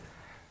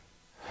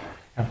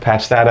 I'll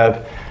patch that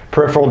up.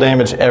 Peripheral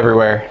damage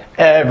everywhere.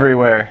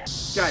 Everywhere.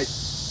 Guys,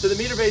 so the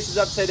meter base is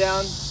upside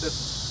down. The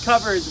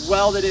cover is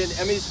welded in.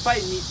 I mean, it's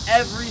fighting me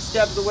every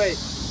step of the way.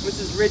 This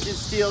is rigid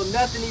steel,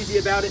 nothing easy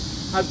about it.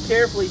 I've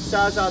carefully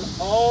sawzalled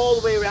all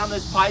the way around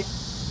this pipe,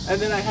 and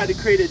then I had to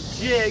create a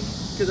jig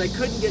because I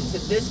couldn't get to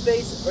this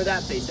face or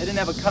that face. I didn't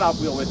have a cutoff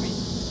wheel with me.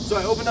 So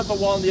I opened up a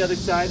wall on the other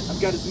side.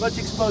 I've got as much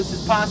exposed as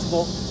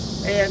possible,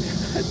 and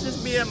it's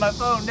just me and my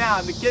phone now,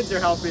 and the kids are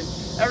helping.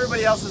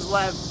 Everybody else has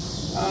left.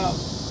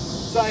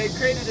 So I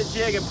created a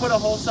jig and put a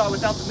hole saw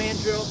without the man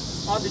drill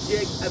on the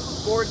jig. I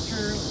bored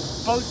through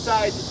both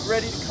sides. It's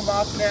ready to come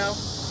off now.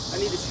 I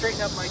need to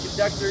straighten up my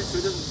conductor so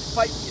it doesn't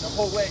fight me the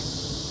whole way.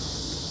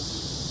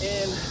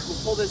 And we'll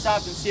pull this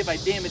off and see if I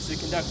damage the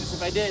conductors.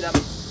 If I did,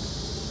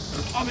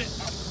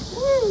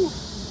 woo!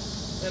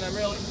 And I'm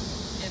really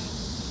in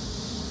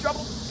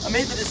trouble. I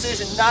made the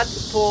decision not to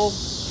pull.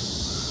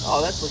 Oh,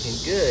 that's looking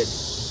good.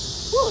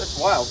 Woo, that's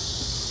wild.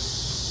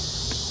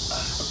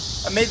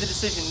 I made the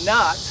decision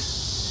not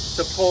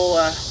to pull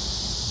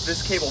this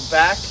cable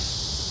back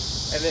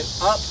and then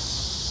up,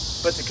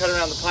 but to cut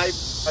around the pipe.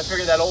 I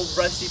figured that old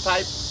rusty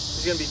pipe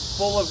is going to be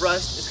full of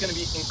rust. It's going to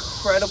be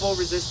incredible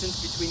resistance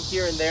between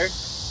here and there.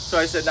 So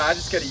I said, nah, I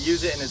just got to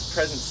use it in its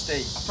present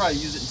state. I'll probably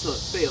use it until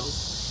it fails.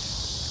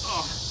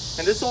 Oh.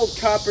 And this old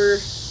copper,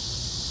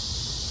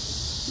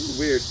 this is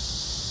weird.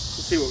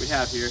 Let's see what we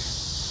have here.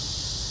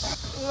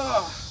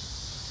 Oh.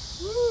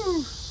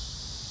 Woo.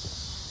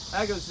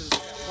 That goes to the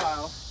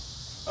pile.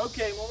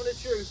 Okay, moment of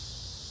truth.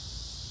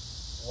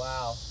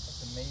 Wow,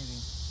 that's amazing.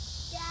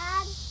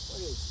 Dad?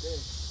 What is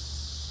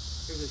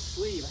this? There's a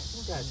sleeve.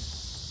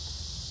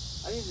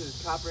 I think this is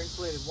copper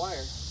insulated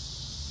wire.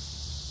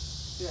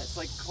 Yeah, it's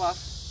like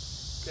cloth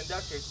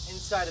conductors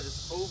inside of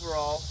this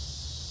overall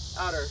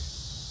outer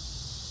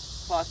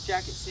cloth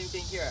jacket. Same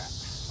thing here.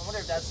 I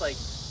wonder if that's like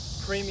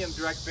premium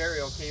direct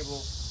burial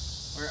cable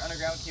or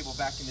underground cable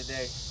back in the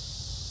day.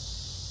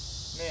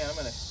 Man, I'm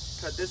gonna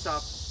cut this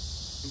off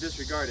and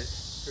disregard it.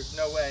 There's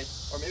no way.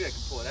 Or maybe I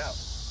can pull it out.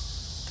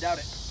 Doubt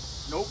it.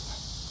 Nope.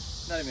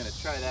 Not even gonna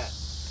try that.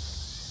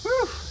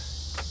 Whew.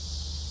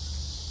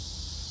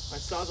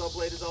 My sawzall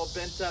blade is all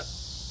bent up.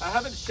 I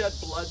haven't shed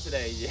blood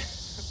today yet,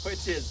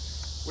 which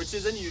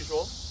is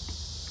unusual.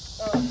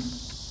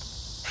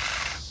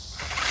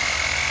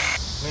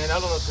 Man, I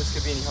don't know if this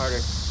could be any harder.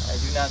 I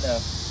do not know.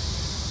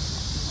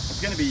 It's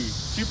gonna be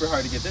super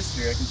hard to get this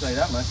through, I can tell you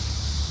that much.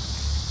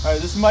 All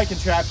right, this is my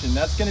contraption.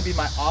 That's gonna be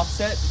my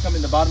offset to come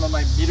in the bottom of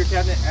my meter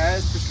cabinet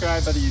as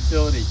prescribed by the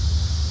utility.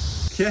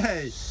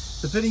 Okay,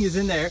 the fitting is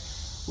in there.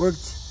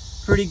 Worked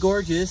pretty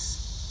gorgeous.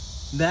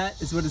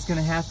 that is what it's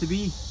gonna have to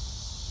be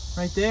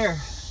right there.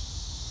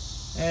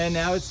 And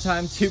now it's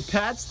time to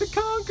patch the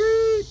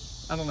concrete.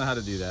 I don't know how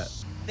to do that.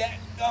 That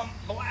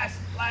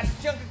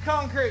last chunk of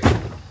concrete.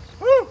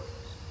 Woo!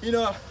 You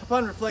know,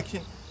 upon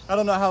reflection, I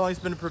don't know how long it's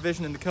been a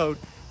provision in the code,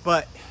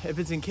 but if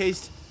it's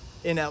encased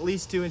in at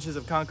least 2 inches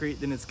of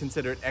concrete, then it's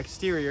considered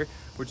exterior,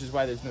 which is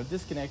why there's no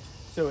disconnect.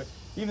 So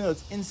even though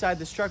it's inside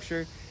the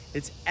structure,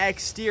 it's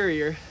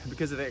exterior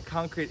because of the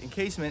concrete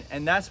encasement,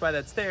 and that's why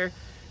that's there.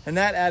 And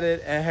that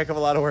added a heck of a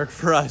lot of work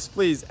for us.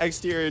 Please,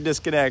 exterior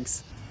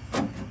disconnects.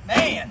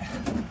 Man,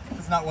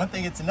 it's not one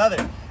thing, it's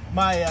another.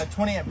 My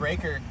 20 amp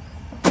breaker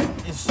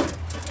is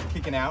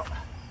kicking out.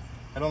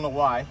 I don't know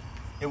why.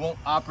 It won't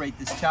operate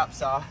this chop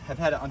saw. I've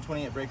had it on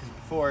 20 amp breakers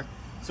before,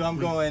 so I'm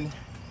going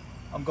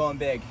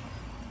big.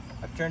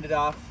 I've turned it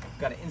off. I've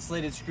got an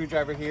insulated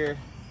screwdriver here.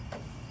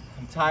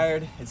 I'm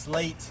tired, it's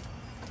late.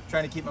 I'm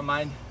trying to keep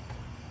my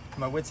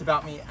wits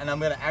about me, and I'm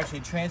gonna actually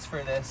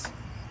transfer this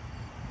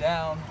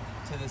down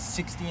to the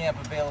 60 amp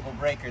available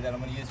breaker that I'm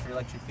gonna use for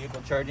electric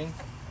vehicle charging.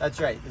 That's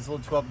right, this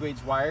little 12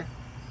 gauge wire.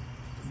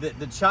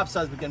 The chop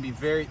saw is gonna be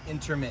very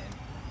intermittent.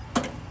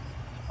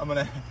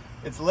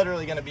 It's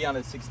literally gonna be on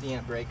a 60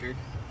 amp breaker,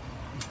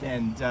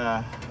 and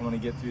I'm gonna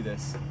get through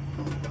this.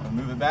 I'm gonna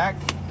move it back,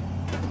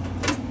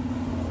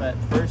 but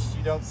first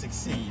you don't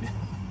succeed.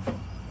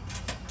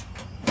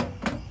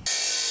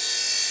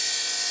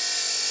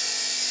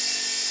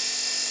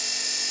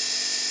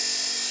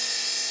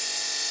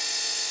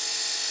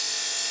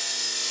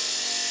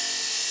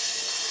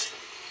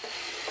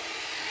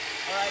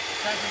 Alright,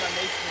 time for my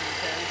masonry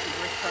repair. This is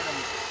Rick Cardum.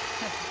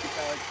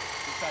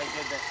 It's probably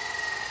good that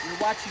you're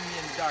watching me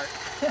in the dark.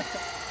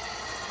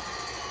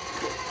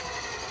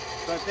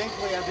 But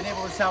thankfully I've been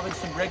able to salvage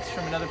some bricks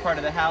from another part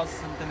of the house,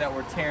 something that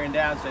we're tearing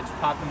down, so I just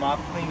popped them off,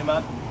 cleaned them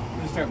up. I'm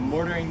gonna start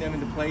mortaring them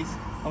into place.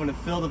 I'm gonna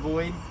fill the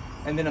void,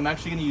 and then I'm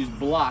actually gonna use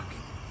block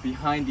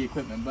behind the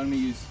equipment, but I'm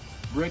gonna use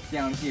brick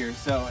down here.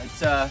 So it's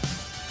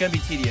gonna be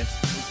tedious.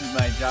 This is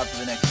my job for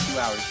the next 2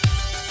 hours.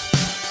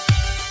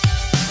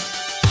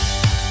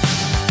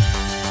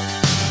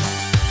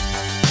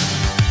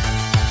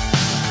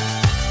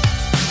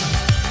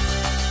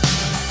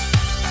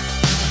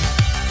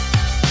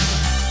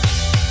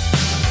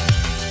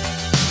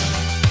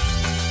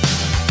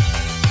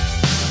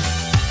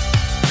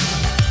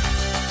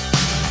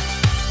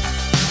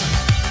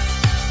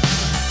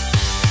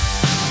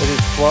 It is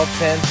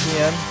 12:10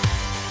 p.m.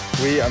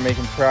 We are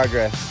making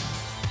progress.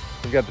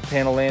 We've got the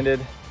panel landed.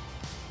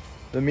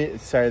 The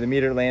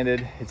meter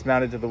landed. It's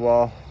mounted to the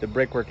wall. The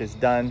brickwork is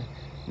done.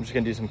 I'm just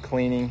gonna do some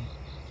cleaning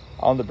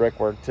on the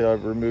brickwork to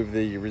remove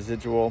the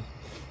residual.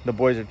 The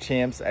boys are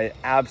champs. I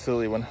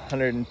absolutely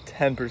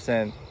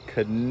 110%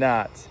 could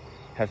not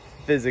have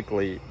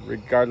physically,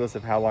 regardless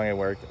of how long I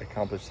worked,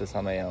 accomplished this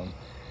on my own.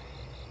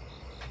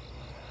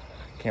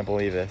 Can't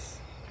believe this.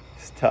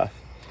 It's tough.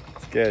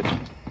 It's good.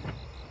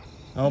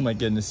 Oh my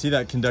goodness, see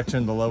that conductor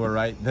in the lower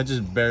right? That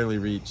just barely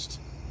reached.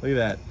 Look at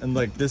that. And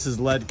look, this is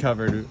lead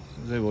covered.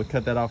 I was able to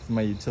cut that off with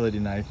my utility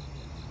knife.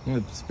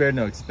 I'm spared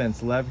no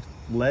expense.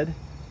 Lead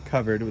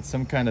covered with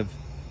some kind of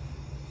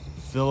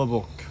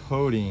fillable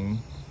coating.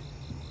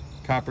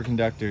 Copper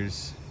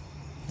conductors.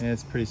 And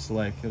it's pretty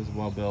slick. It was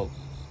well built.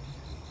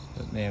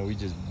 But man, we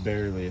just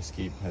barely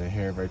escaped by the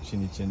hair of our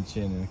chinny chin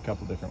chin in a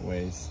couple different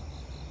ways.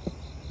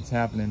 It's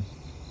happening.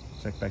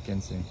 Check back in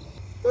soon.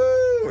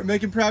 Woo! We're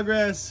making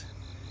progress.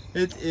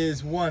 It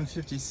is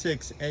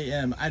 1:56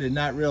 a.m. I did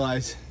not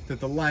realize that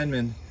the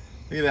linemen,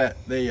 look at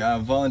that, they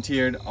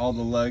volunteered all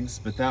the lugs,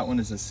 but that one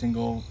is a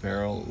single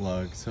barrel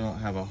lug, so I don't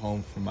have a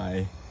home for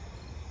my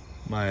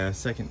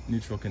second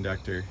neutral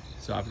conductor.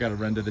 So I've got to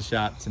run to the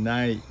shop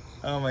tonight.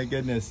 Oh my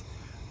goodness.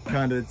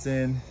 Conduit's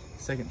in,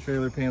 second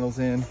trailer panel's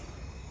in.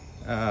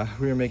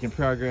 We are making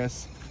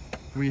progress.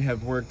 We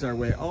have worked our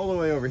way all the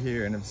way over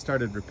here and have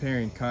started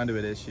repairing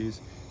conduit issues.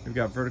 We've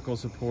got vertical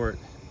support,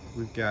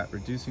 we've got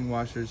reducing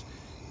washers,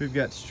 we've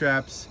got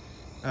straps,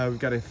 we've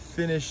got to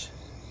finish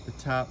the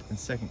top and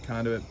second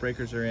conduit.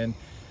 Breakers are in.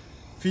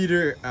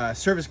 Feeder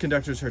service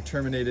conductors are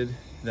terminated.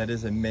 That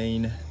is a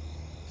main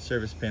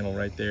service panel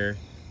right there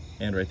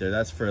and right there.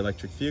 That's for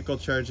electric vehicle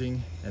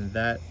charging, and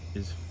that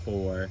is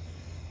for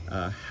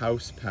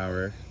house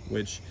power,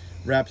 which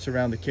wraps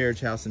around the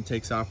carriage house and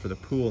takes off for the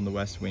pool in the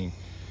west wing.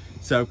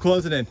 So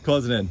close it in,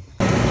 close it in.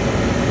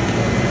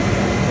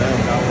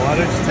 Got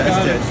water to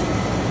test it.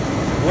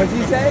 What'd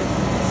you say?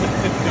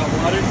 Got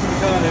water for the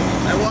cottage.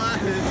 I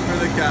wanted for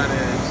the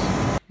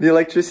cottage. The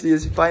electricity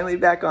is finally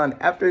back on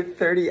after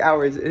 30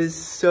 hours. It is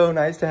so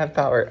nice to have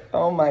power.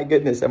 Oh my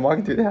goodness. I'm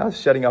walking through the house,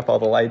 shutting off all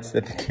the lights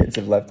that the kids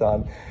have left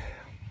on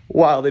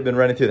while they've been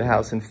running through the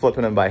house and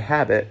flipping them by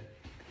habit.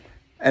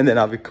 And then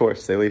of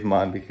course they leave them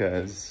on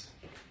because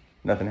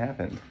nothing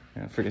happened.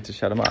 I forget to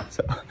shut them off.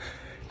 So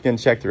you can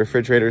check the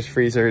refrigerators,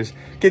 freezers,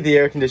 get the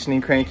air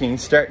conditioning cranking,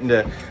 starting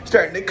to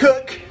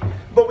cook.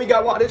 But we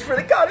got wattage for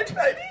the cottage,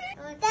 baby.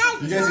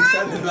 You guys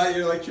excited about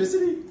your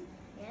electricity?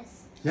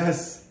 Yes.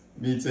 Yes,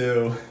 me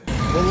too.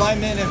 The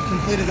linemen have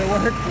completed their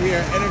work. We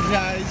are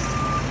energized,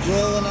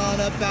 rolling on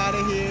up out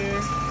of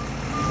here.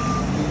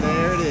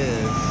 There it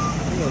is. Look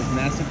at those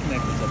massive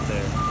connectors up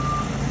there.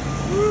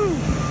 Woo!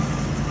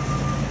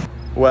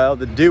 Well,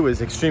 the dew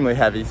is extremely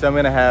heavy, so I'm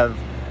gonna have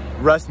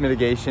rust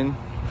mitigation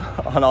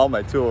on all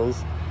my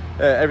tools.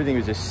 Everything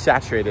was just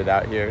saturated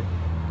out here.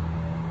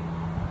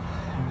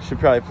 Should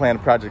probably plan a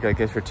project like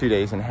this for 2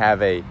 days and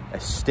have a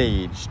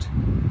staged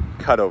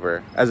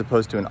cutover as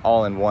opposed to an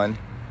all-in-one.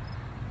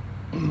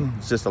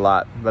 It's just a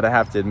lot, but I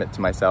have to admit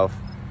to myself,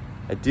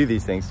 I do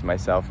these things to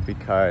myself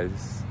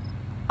because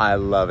I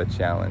love a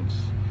challenge.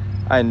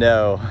 I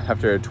know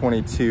after a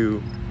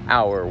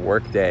 22-hour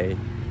workday,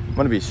 I'm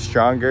gonna be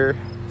stronger,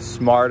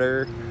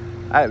 smarter.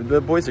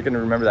 The boys are gonna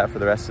remember that for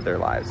the rest of their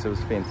lives. It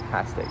was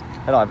fantastic.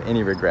 I don't have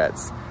any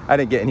regrets. I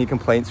didn't get any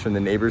complaints from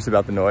the neighbors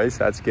about the noise,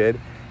 that's good.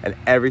 And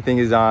everything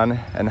is on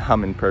and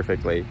humming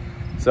perfectly.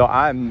 So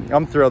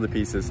I'm thrilled to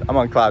pieces. I'm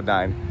on cloud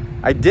 9.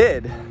 I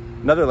did,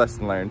 another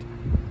lesson learned,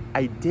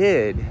 I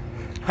did,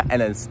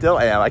 and I still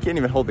am. I can't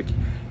even hold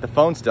the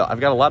phone still. I've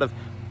got a lot of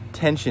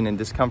tension and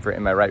discomfort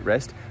in my right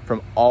wrist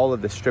from all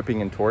of the stripping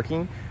and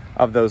torquing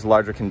of those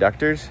larger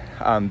conductors,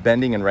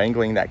 bending and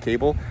wrangling that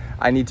cable.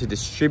 I need to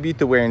distribute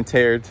the wear and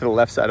tear to the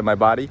left side of my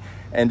body,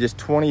 and just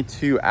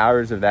 22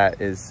 hours of that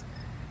is,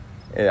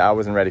 I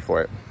wasn't ready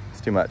for it.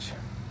 It's too much,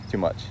 too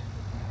much.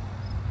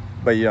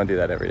 But you don't do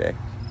that every day.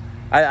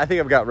 I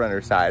think I've got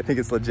runner's high. I think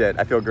it's legit.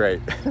 I feel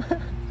great.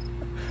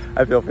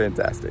 I feel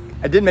fantastic.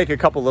 I did make a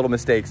couple little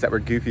mistakes that were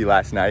goofy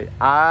last night.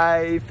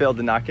 I failed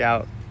to knock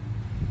out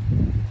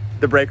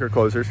the breaker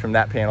closers from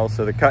that panel,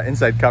 so the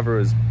inside cover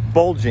was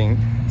bulging,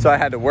 so I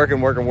had to work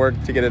and work and work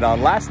to get it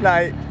on. Last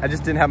night, I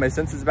just didn't have my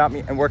senses about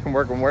me and work and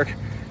work and work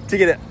to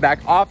get it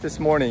back off this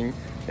morning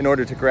in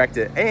order to correct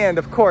it. And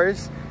of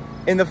course,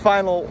 in the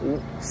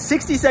final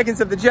 60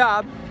 seconds of the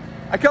job,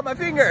 I cut my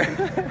finger.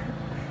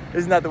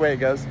 Isn't that the way it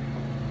goes?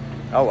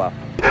 Oh well.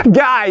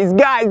 Guys,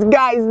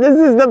 this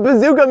is the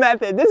bazooka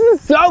method. This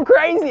is so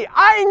crazy.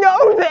 I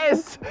know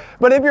this.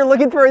 But if you're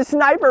looking for a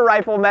sniper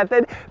rifle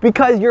method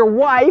because your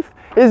wife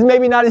is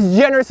maybe not as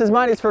generous as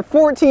mine is for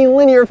 14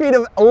 linear feet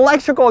of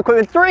electrical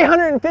equipment,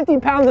 350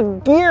 pounds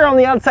of gear on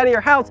the outside of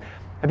your house,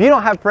 if you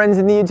don't have friends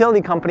in the utility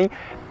company,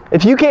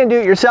 if you can't do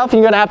it yourself,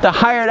 you're gonna have to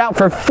hire it out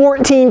for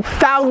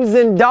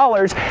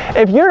 $14,000.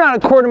 If you're not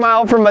a quarter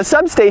mile from a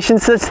substation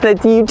such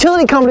that the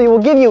utility company will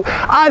give you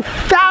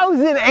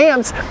 1,000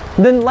 amps,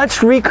 then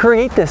let's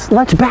recreate this.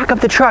 Let's back up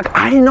the truck.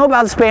 I didn't know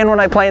about span when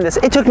I planned this.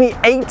 It took me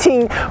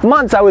 18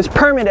 months. I was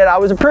permitted, I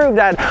was approved,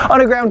 I had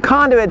underground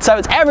conduits, I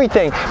was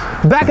everything.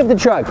 Back up the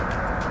truck.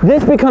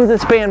 This becomes a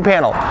span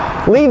panel.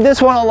 Leave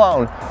this one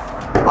alone.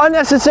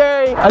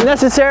 Unnecessary,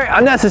 unnecessary,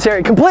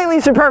 unnecessary,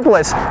 completely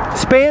superfluous.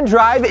 Span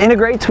drive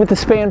integrates with the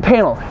span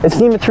panel. It's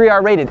NEMA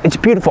 3R rated, it's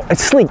beautiful,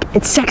 it's sleek,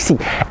 it's sexy.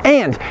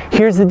 And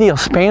here's the deal,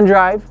 span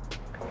drive,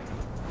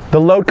 the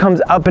load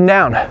comes up and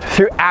down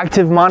through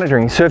active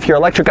monitoring. So if your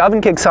electric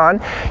oven kicks on,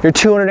 your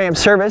 200 amp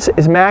service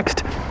is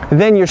maxed,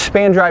 then your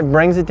span drive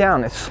brings it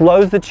down. It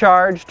slows the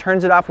charge,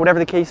 turns it off, whatever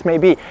the case may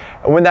be.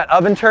 When that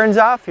oven turns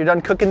off, you're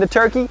done cooking the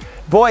turkey,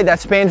 boy, that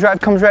span drive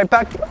comes right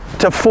back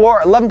to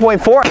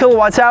 11.4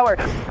 kilowatts hour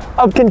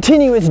of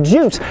continuous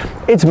juice.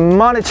 It's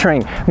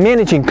monitoring,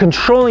 managing,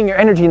 controlling your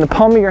energy in the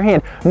palm of your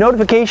hand.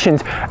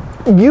 Notifications,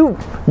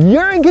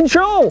 you're in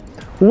control.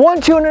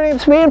 One 200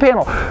 amp span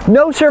panel,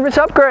 no service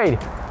upgrade.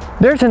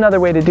 There's another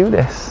way to do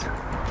this.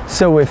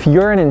 So if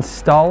you're an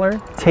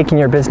installer taking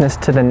your business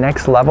to the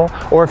next level,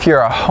 or if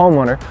you're a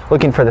homeowner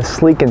looking for the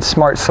sleek and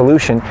smart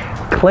solution,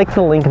 click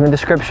the link in the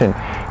description.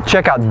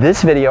 Check out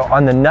this video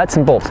on the nuts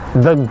and bolts,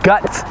 the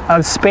guts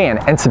of span,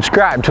 and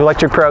subscribe to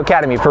Electric Pro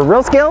Academy for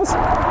real skills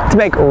to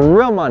make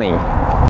real money.